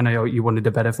like, I know you wanted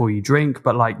a better for you drink,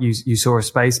 but like you saw a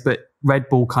space, but Red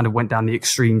Bull kind of went down the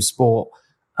extreme sport,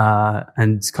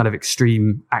 and kind of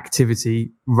extreme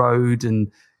activity road,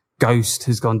 and Ghost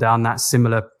has gone down that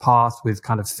similar path with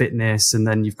kind of fitness. And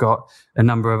then you've got a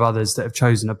number of others that have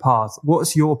chosen a path.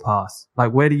 What's your path?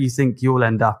 Like, where do you think you'll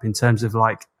end up in terms of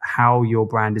like how your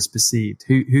brand is perceived?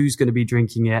 Who's going to be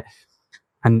drinking it?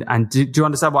 And do you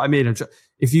understand what I mean?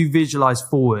 If you visualize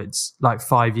forwards like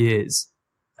 5 years,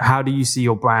 how do you see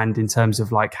your brand in terms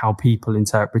of like how people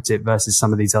interpret it versus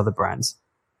some of these other brands?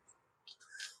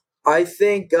 I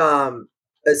think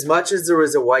as much as there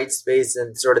was a white space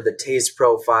in sort of the taste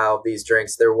profile of these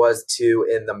drinks, there was too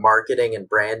in the marketing and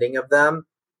branding of them.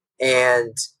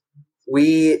 And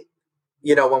we,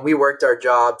 you know, when we worked our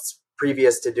jobs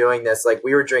previous to doing this, like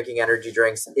we were drinking energy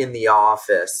drinks in the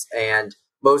office, and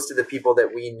most of the people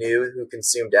that we knew who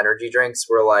consumed energy drinks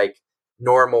were like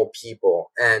normal people.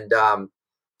 And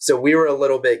so we were a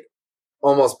little bit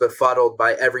almost befuddled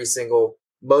by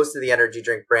most of the energy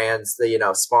drink brands,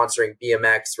 sponsoring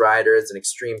BMX riders and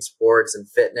extreme sports and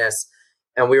fitness.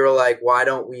 And we were like, why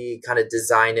don't we kind of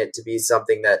design it to be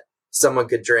something that someone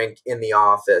could drink in the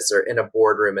office or in a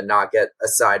boardroom and not get a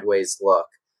sideways look?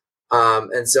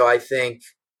 And so I think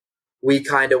we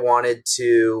kind of wanted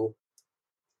to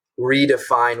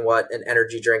redefine what an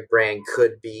energy drink brand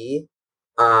could be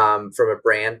from a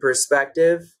brand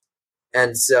perspective.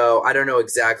 And so I don't know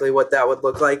exactly what that would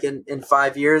look like in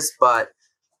 5 years, but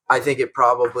I think it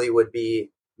probably would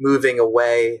be moving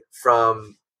away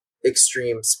from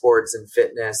extreme sports and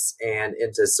fitness and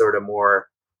into sort of more,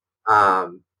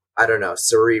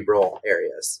 cerebral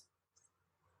areas.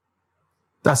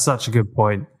 That's such a good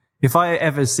point. If I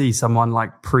ever see someone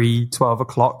like pre-12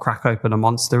 o'clock crack open a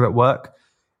Monster at work,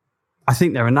 I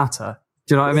think they're a nutter.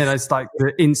 Do you know what I mean? It's like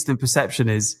the instant perception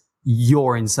is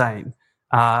you're insane,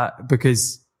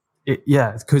 because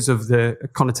of the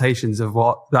connotations of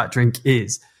what that drink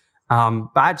is. But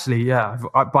actually,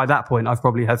 by that point, I've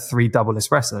probably had 3 double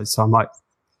espressos. So I'm like,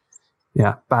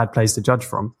 bad place to judge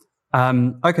from.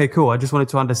 Okay, cool. I just wanted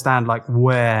to understand like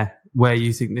where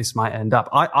you think this might end up.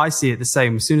 I see it the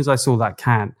same. As soon as I saw that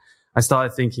can, I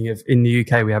started thinking of, in the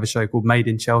UK, we have a show called Made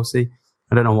in Chelsea.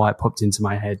 I don't know why it popped into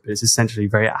my head, but it's essentially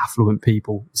very affluent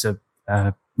people. It's a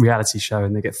reality show,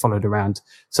 and they get followed around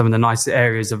some of the nice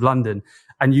areas of London.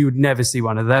 And you would never see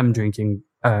one of them drinking,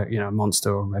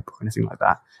 Monster or Red Bull or anything like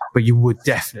that. But you would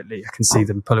definitely, I can see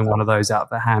them pulling one of those out of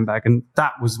their handbag. And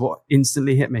that was what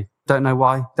instantly hit me. Don't know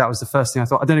why. That was the first thing I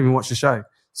thought. I don't even watch the show.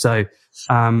 So,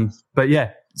 so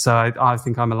I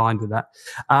think I'm aligned with that.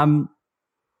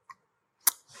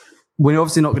 We're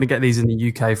obviously not going to get these in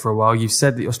the UK for a while. You've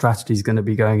said that your strategy is going to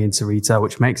be going into retail,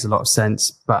 which makes a lot of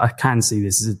sense, but I can see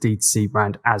this as a D2C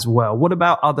brand as well. What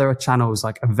about other channels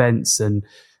like events and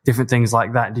different things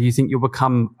like that. Do you think you'll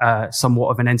become somewhat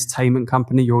of an entertainment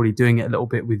company? You're already doing it a little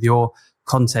bit with your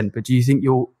content, but do you think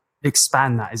you'll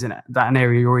expand that? Isn't it that an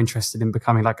area you're interested in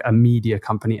becoming like a media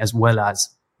company as well as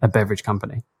a beverage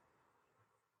company?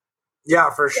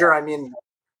 Yeah, for sure. I mean,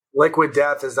 Liquid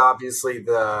Death is obviously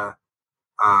the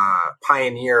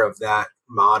pioneer of that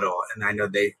model, and I know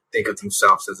they think of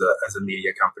themselves as a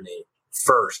media company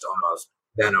first, almost,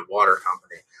 then a water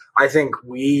company. I think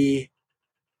we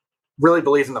really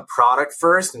believe in the product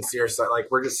first, and seriously, like,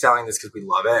 we're just selling this because we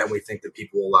love it, and we think that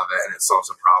people will love it, and it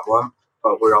solves a problem.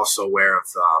 But we're also aware of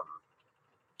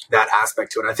that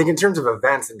aspect to it. I think in terms of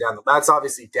events and that's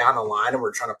obviously down the line, and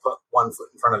we're trying to put one foot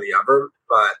in front of the other.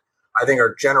 But I think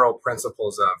our general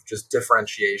principles of just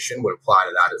differentiation would apply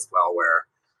to that as well, where,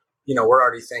 we're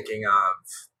already thinking of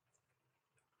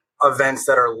events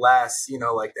that are less,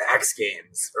 like the X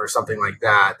Games or something like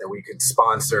that we could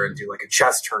sponsor and do like a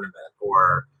chess tournament,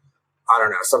 or I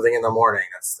don't know, something in the morning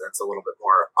that's a little bit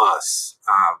more us.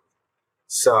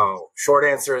 So short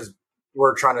answer is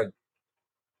we're trying to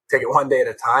take it one day at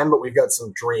a time, but we've got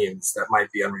some dreams that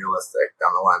might be unrealistic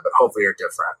down the line, but hopefully are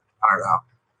different. I don't know.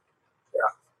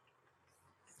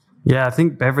 Yeah, I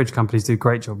think beverage companies do a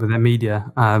great job with their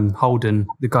media. Holden,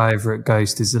 the guy over at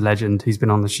Ghost, is a legend. He's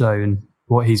been on the show, and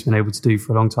what he's been able to do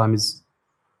for a long time is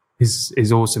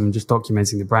awesome, just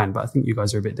documenting the brand. But I think you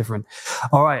guys are a bit different.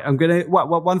 All right, I'm gonna.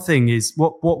 One thing is,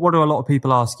 what do a lot of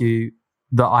people ask you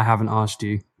that I haven't asked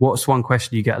you? What's one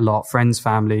question you get a lot, friends,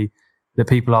 family, that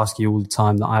people ask you all the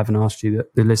time that I haven't asked you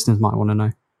that the listeners might want to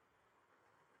know?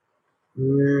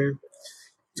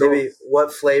 Maybe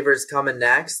what flavor's coming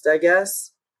next, I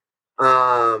guess.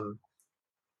 To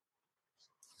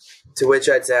which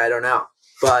I'd say I don't know,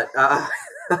 but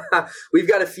we've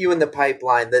got a few in the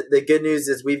pipeline. The good news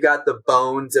is we've got the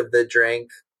bones of the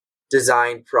drink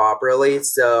designed properly,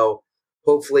 so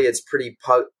hopefully it's pretty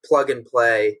plug and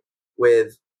play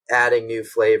with adding new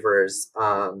flavors.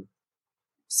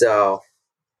 So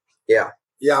yeah,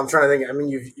 I'm trying to think. I mean,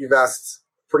 you've asked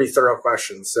pretty thorough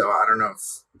questions, so I don't know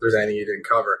if there's anything you didn't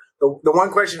cover. The one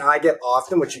question I get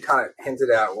often, which you kind of hinted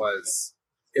at,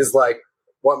 is like,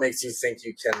 what makes you think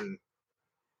you can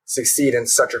succeed in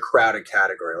such a crowded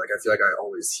category? Like, I feel like I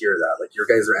always hear that. Like, your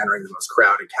guys are entering the most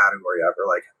crowded category ever.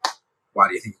 Like, why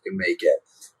do you think you can make it?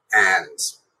 And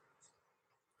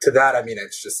to that, I mean,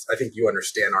 it's just, I think you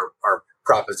understand our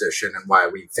proposition and why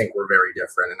we think we're very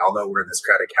different. And although we're in this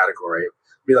crowded category,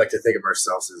 we like to think of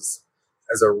ourselves as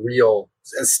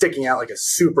sticking out like a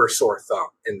super sore thumb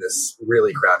in this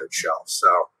really crowded shelf. So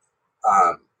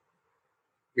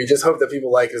we just hope that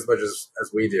people like it as much as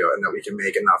we do, and that we can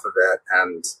make enough of it.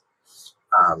 And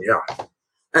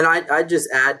and I'd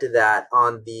just add to that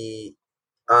on the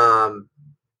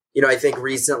I think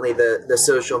recently the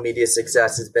social media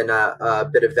success has been a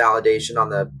bit of validation on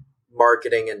the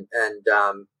marketing and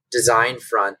design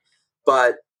front.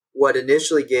 But what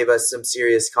initially gave us some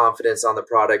serious confidence on the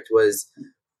product was,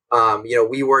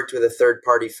 we worked with a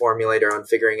third-party formulator on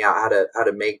figuring out how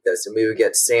to make this, and we would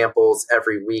get samples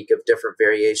every week of different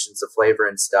variations of flavor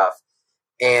and stuff.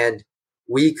 And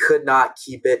we could not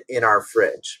keep it in our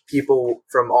fridge. People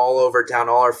from all over town,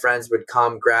 all our friends would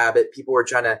come grab it. People were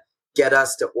trying to get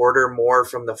us to order more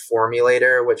from the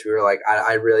formulator, which we were like,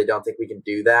 I really don't think we can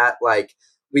do that. Like,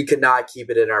 we could not keep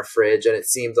it in our fridge. And it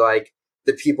seemed like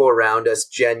the people around us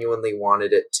genuinely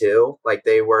wanted it too. Like,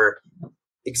 they were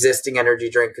existing energy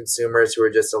drink consumers who were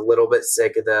just a little bit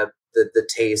sick of the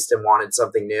taste and wanted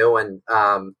something new. And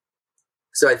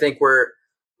so I think we're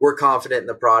confident in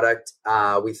the product.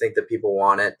 We think that people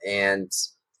want it. And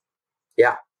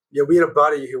yeah, we had a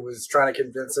buddy who was trying to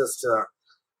convince us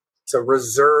to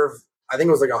reserve, I think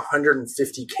it was like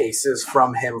 150 cases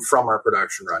from him from our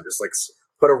production run, just like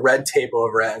put a red tape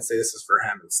over it and say, this is for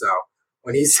him. And so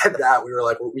when he said that, we were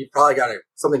like, well, we probably got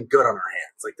something good on our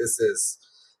hands. Like,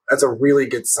 that's a really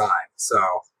good sign. So,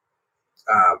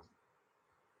 now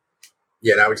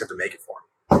we just have to make it for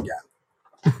him again.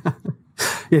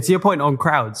 Yeah, to your point on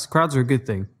crowds are a good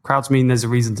thing. Crowds mean there's a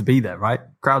reason to be there, right?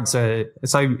 Crowds are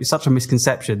it's such a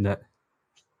misconception that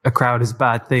a crowd is a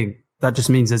bad thing. That just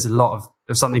means there's a lot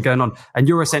of something going on. And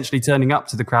you're essentially turning up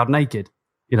to the crowd naked,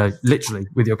 literally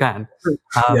with your can.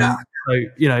 So,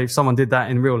 if someone did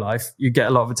that in real life, you get a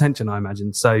lot of attention, I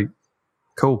imagine. So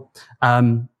cool.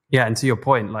 And to your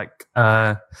point, like,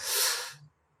 how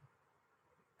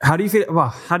do you feel? Well,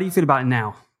 how do you feel about it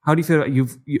now? How do you feel like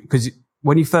because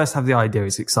when you first have the idea,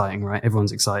 it's exciting, right?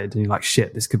 Everyone's excited and you're like,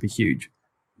 shit, this could be huge.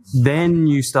 Then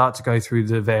you start to go through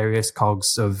the various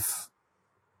cogs of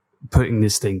putting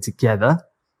this thing together.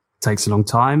 It takes a long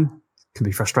time, can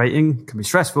be frustrating, can be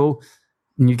stressful.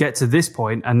 and you get to this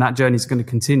point and that journey is going to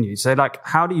continue. So like,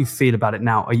 how do you feel about it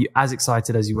now? Are you as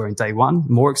excited as you were in day one?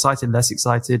 More excited, less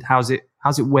excited? How's it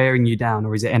wearing you down,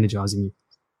 or is it energizing you?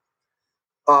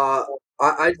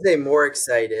 I'd say more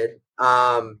excited.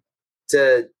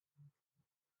 To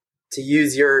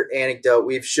use your anecdote,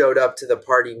 we've showed up to the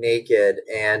party naked,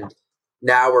 and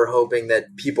now we're hoping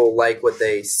that people like what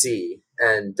they see.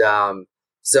 And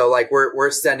so like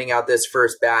we're sending out this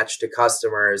first batch to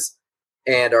customers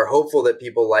and are hopeful that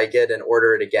people like it and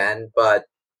order it again. But,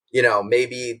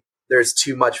 maybe there's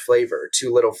too much flavor,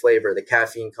 too little flavor, the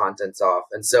caffeine content's off.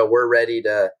 And so we're ready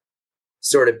to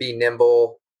sort of be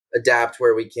nimble, adapt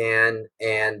where we can,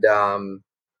 and,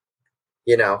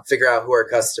 figure out who our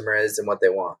customer is and what they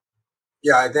want.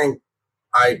 Yeah, I think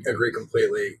I agree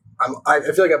completely. I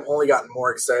feel like I've only gotten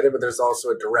more excited, but there's also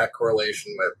a direct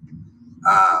correlation with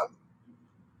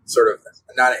sort of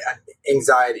not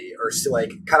anxiety, or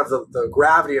like kind of the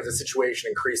gravity of the situation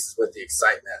increases with the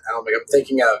excitement. I'm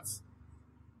thinking of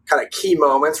kind of key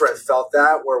moments where I felt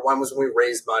that, where one was when we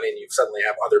raised money and you suddenly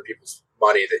have other people's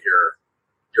money that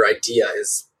your idea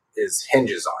is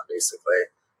hinges on, basically.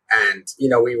 And,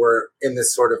 we were in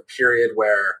this sort of period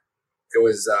where it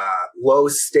was low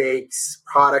stakes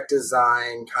product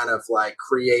design, kind of like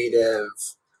creative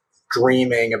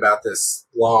dreaming about this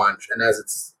launch. And as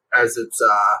it's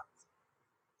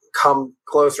come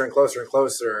closer and closer and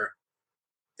closer,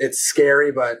 it's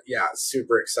scary, but yeah,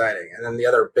 super exciting. And then the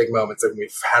other big moments that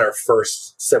we've had our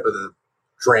first sip of the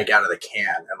drink out of the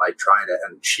can and like tried it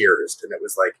and cheersed. And it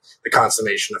was like the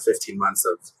consummation of 15 months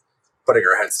of putting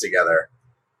our heads together.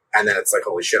 And then it's like,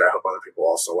 holy shit, I hope other people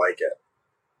also like it.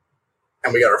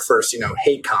 And we got our first,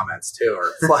 hate comments too,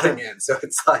 or flooding in. So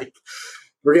it's like,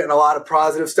 we're getting a lot of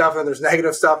positive stuff and there's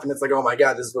negative stuff. And it's like, oh my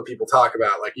God, this is what people talk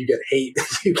about. Like you get hate,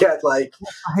 you get like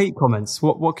hate comments.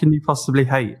 What can you possibly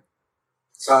hate?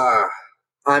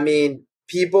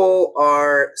 People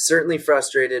are certainly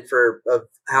frustrated of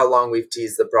how long we've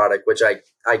teased the product, which I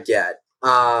get.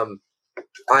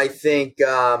 I think,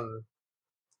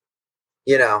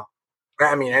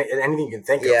 anything you can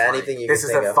think of. Yeah, anything you can think of. This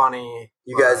is a funny.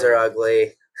 You guys are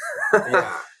ugly.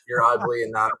 Yeah, you're ugly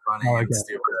and not funny and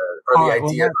stupid. Or the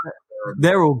idea.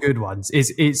 They're all good ones.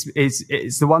 It's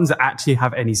the ones that actually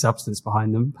have any substance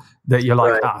behind them that you're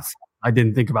like, right. I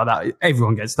didn't think about that.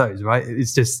 Everyone gets those, right?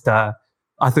 It's just, I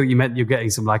thought you meant you're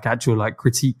getting some like actual like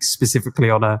critique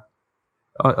specifically on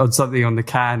something on the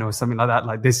can or something like that.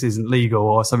 Like this isn't legal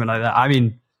or something like that. I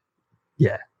mean,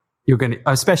 yeah, you're going to,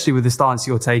 especially with the stance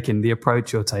you're taking, the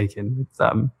approach you're taking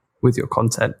with your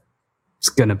content, it's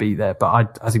going to be there.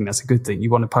 But I think that's a good thing.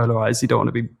 You want to polarize. You don't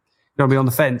want to be on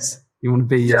the fence. You want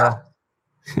to be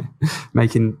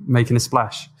making a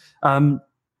splash.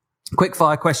 Quick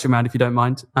fire question round, if you don't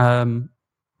mind.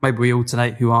 Maybe we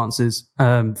alternate who answers.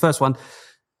 First one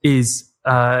is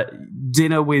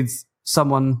dinner with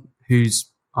someone who's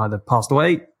either passed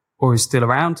away or is still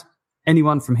around.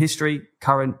 Anyone from history,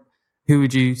 current. Who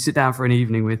would you sit down for an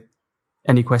evening with?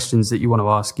 Any questions that you want to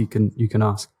ask, you can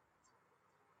ask.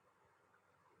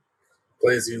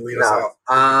 Please, you lead us out.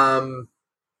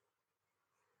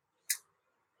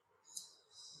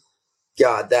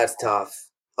 God, that's tough.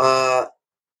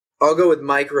 I'll go with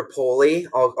Mike Rapoli.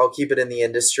 I'll keep it in the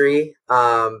industry.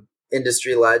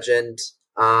 Industry legend.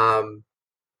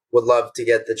 Would love to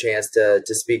get the chance to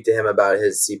speak to him about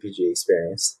his CPG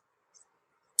experience.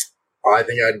 I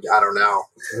think I don't know.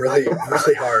 It's really,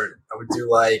 really hard. I would do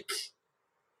like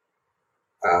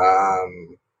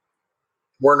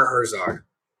Werner Herzog.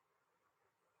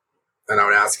 And I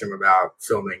would ask him about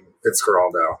filming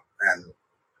Fitzcarraldo and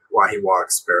why he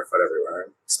walks barefoot everywhere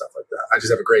and stuff like that. I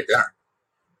just have a great dinner.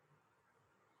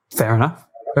 Fair enough.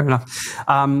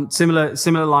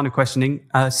 Similar line of questioning.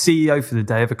 CEO for the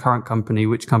day of a current company.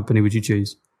 Which company would you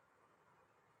choose?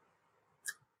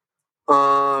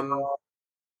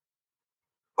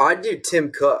 I'd do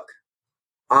Tim Cook.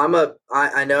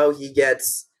 I know he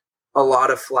gets a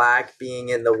lot of flack being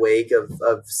in the wake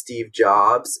of Steve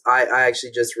Jobs. I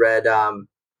actually just read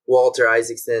Walter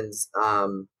Isaacson's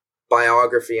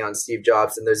biography on Steve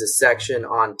Jobs, and there's a section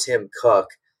on Tim Cook,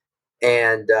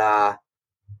 and I'm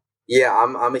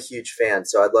a huge fan.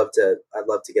 So I'd love to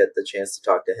get the chance to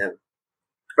talk to him.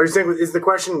 Are you saying, is the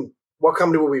question what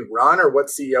company will we run or what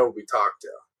CEO will we talk to?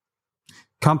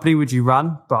 Company would you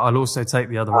run? But I'll also take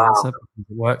the other answer because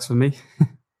it works for me.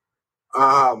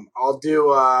 I'll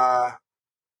do.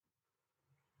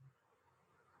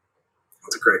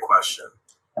 That's a great question.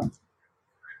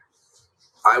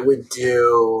 I'd be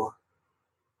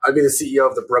the CEO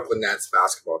of the Brooklyn Nets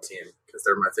basketball team because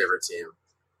they're my favorite team.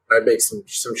 And I'd make some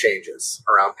changes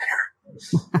around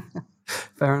there.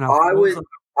 Fair enough.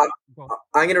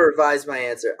 I'm going to revise my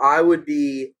answer. I would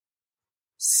be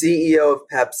CEO of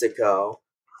PepsiCo.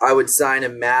 I would sign a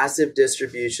massive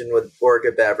distribution with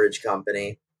Orka Beverage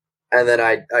Company, and then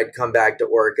I'd come back to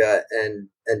Orka and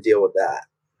deal with that.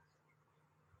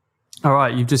 All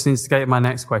right, you've just instigated my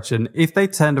next question. If they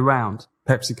turned around,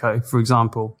 PepsiCo, for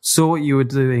example, saw what you were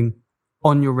doing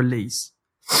on your release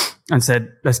and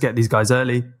said, let's get these guys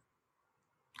early,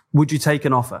 would you take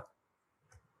an offer?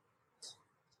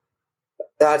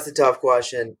 That's a tough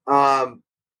question.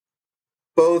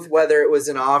 Both whether it was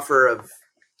an offer of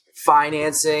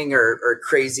financing or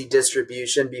crazy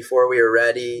distribution before we were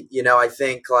ready. I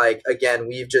think, again,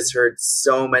 we've just heard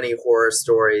so many horror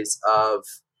stories of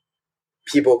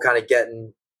people kind of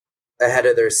getting ahead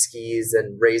of their skis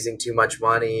and raising too much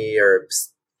money or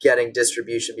getting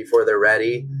distribution before they're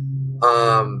ready.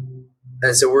 And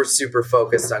so we're super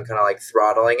focused on kind of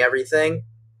throttling everything.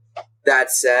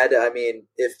 That said, I mean,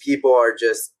 if people are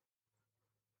just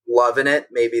loving it,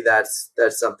 maybe that's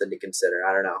something to consider.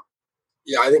 I don't know.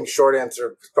 Yeah, I think short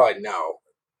answer is probably no.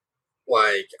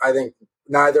 I think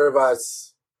neither of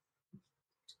us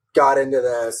got into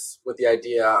this with the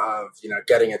idea of,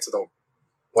 getting it to the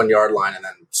 1 yard line and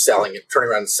then turning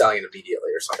around and selling it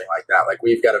immediately or something like that.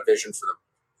 We've got a vision for the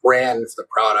brand, for the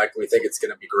product. And we think it's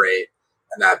going to be great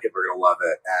and that people are going to love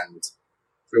it. And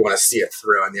we want to see it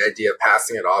through. And the idea of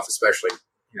passing it off, especially,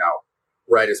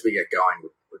 right as we get going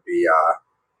would be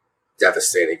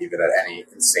devastating, even at any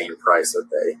insane price that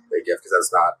they give, because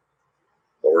that's not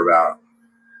what we're about.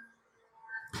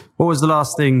 What was the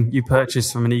last thing you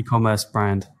purchased from an e-commerce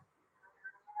brand?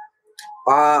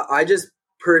 I just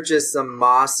purchased some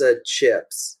masa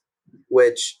chips,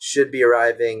 which should be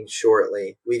arriving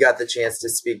shortly. We got the chance to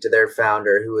speak to their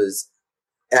founder, who was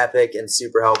epic and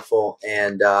super helpful.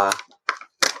 And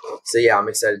so, yeah, I'm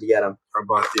excited to get them. I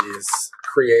bought these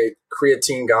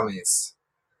creatine gummies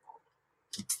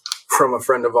from a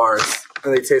friend of ours,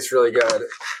 and they taste really good.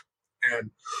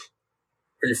 And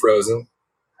are you frozen?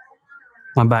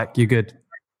 I'm back. You good?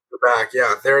 We're back.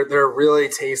 Yeah, they're really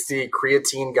tasty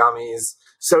creatine gummies.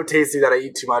 So tasty that I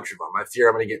eat too much of them. I fear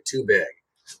I'm going to get too big.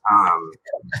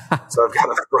 So I've got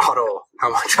to throttle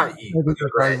how much I eat. I'm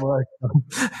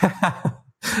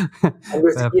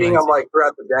just eating them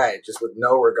throughout the day, just with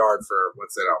no regard for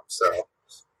what's in them. So,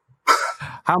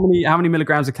 how many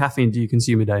milligrams of caffeine do you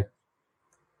consume a day?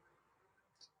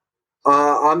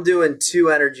 I'm doing 2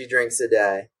 energy drinks a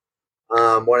day.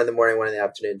 One in the morning, one in the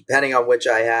afternoon. Depending on which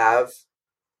I have,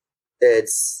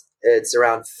 it's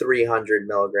around 300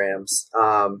 milligrams.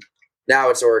 Now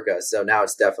it's Orka, so now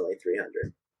it's definitely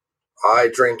 300. I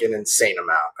drink an insane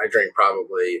amount. I drink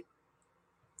probably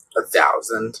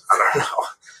 1,000. I don't know,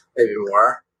 maybe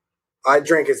more. I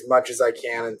drink as much as I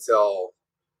can until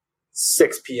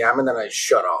 6 p.m. and then I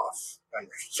shut off and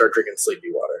start drinking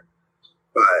sleepy water.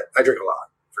 But I drink a lot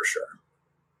for sure.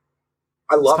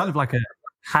 I love it's kind of like a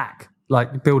hack,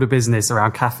 build a business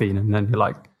around caffeine, and then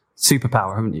you're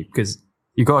superpower, haven't you? Because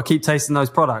you've got to keep tasting those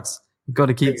products. You've got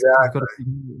to keep. Exactly.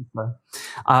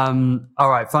 All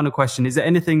right. Final question: is there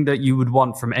anything that you would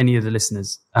want from any of the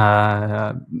listeners?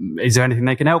 Is there anything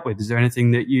they can help with? Is there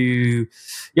anything that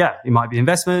it might be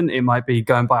investment. It might be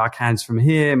go and buy our cans from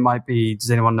here. It might be,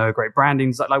 does anyone know great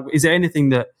branding? Is there anything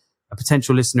that a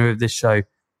potential listener of this show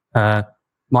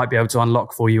might be able to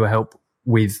unlock for you or help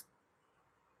with?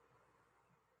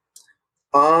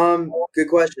 Good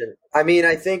question. I mean,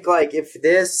 I think if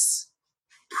this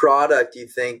product you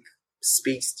think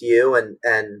speaks to you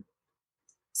and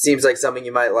seems like something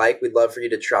you might like, we'd love for you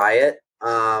to try it.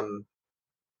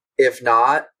 If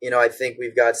not, I think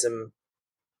we've got some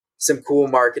cool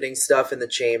marketing stuff in the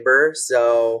chamber.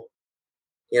 So,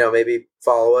 maybe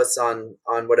follow us on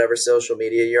whatever social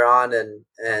media you're on and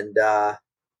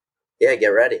get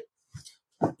ready.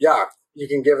 Yeah. You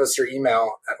can give us your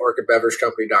email at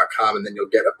orkabeveragecompany.com, and then you'll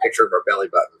get a picture of our belly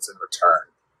buttons in return.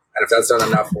 And if that's not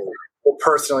enough, we'll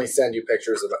personally send you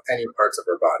pictures of any parts of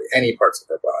our body.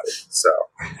 So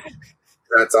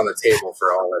that's on the table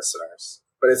for all listeners.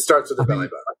 But it starts with the belly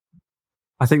button.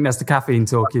 I think that's the caffeine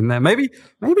talk in there. Maybe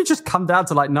just come down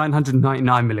to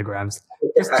 999 milligrams,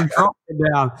 just to drop it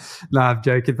down. No, I'm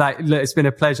joking. It's been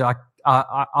a pleasure.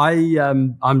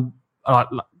 I'm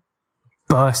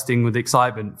bursting with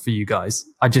excitement for you guys.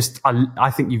 I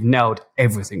think you've nailed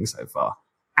everything so far.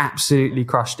 Absolutely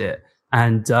crushed it.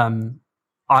 And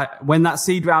when that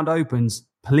seed round opens,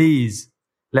 please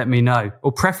let me know,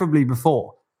 or preferably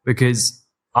before, because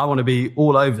I want to be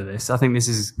all over this. I think this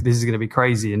is going to be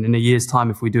crazy. And in a year's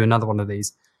time, if we do another one of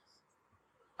these,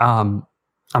 I'm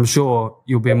sure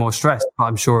you'll be more stressed, but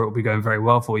I'm sure it will be going very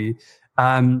well for you.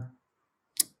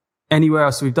 Anywhere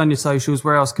else? So we've done your socials.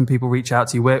 Where else can people reach out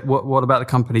to you? What about the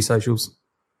company socials?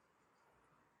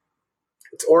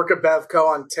 It's Orka Bev Co.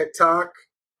 on TikTok,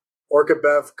 Orka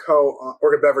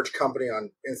Beverage Company on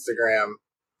Instagram,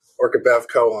 Orka Bev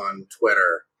Co. on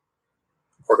Twitter,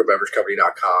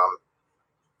 OrkaBeverageCompany.com.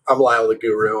 I'm Lyle the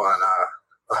Guru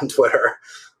on Twitter.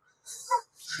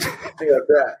 I think that's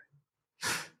that.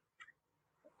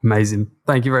 Amazing.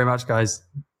 Thank you very much, guys.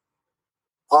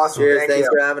 Awesome. Cheers. Thanks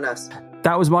for having us.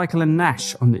 That was Michael and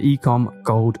Nash on the Ecom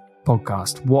Gold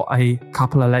podcast. What a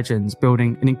couple of legends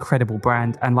building an incredible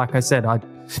brand. And like I said, I'd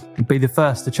be the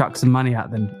first to chuck some money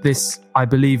at them. This, I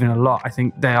believe in a lot. I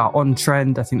think they are on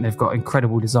trend. I think they've got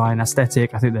incredible design,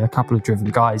 aesthetic. I think they're a couple of driven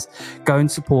guys. Go and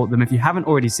support them. If you haven't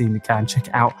already seen the can, check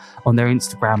it out on their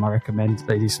Instagram. I recommend.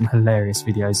 They do some hilarious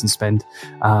videos and spend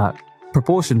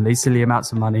proportionally silly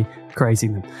amounts of money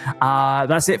creating them.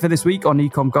 That's it for this week on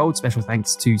Ecom Gold. Special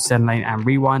thanks to Senlane and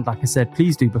Rewind. Like I said,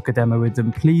 please do book a demo with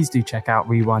them. Please do check out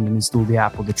Rewind and install the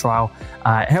app or the trial.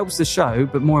 It helps the show,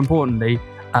 but more importantly,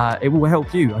 it will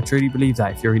help you. I truly believe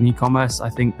that. If you're in e-commerce, I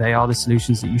think they are the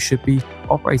solutions that you should be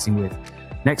operating with.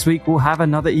 Next week, we'll have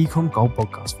another Ecom Gold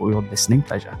podcast for your listening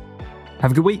pleasure.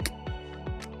 Have a good week.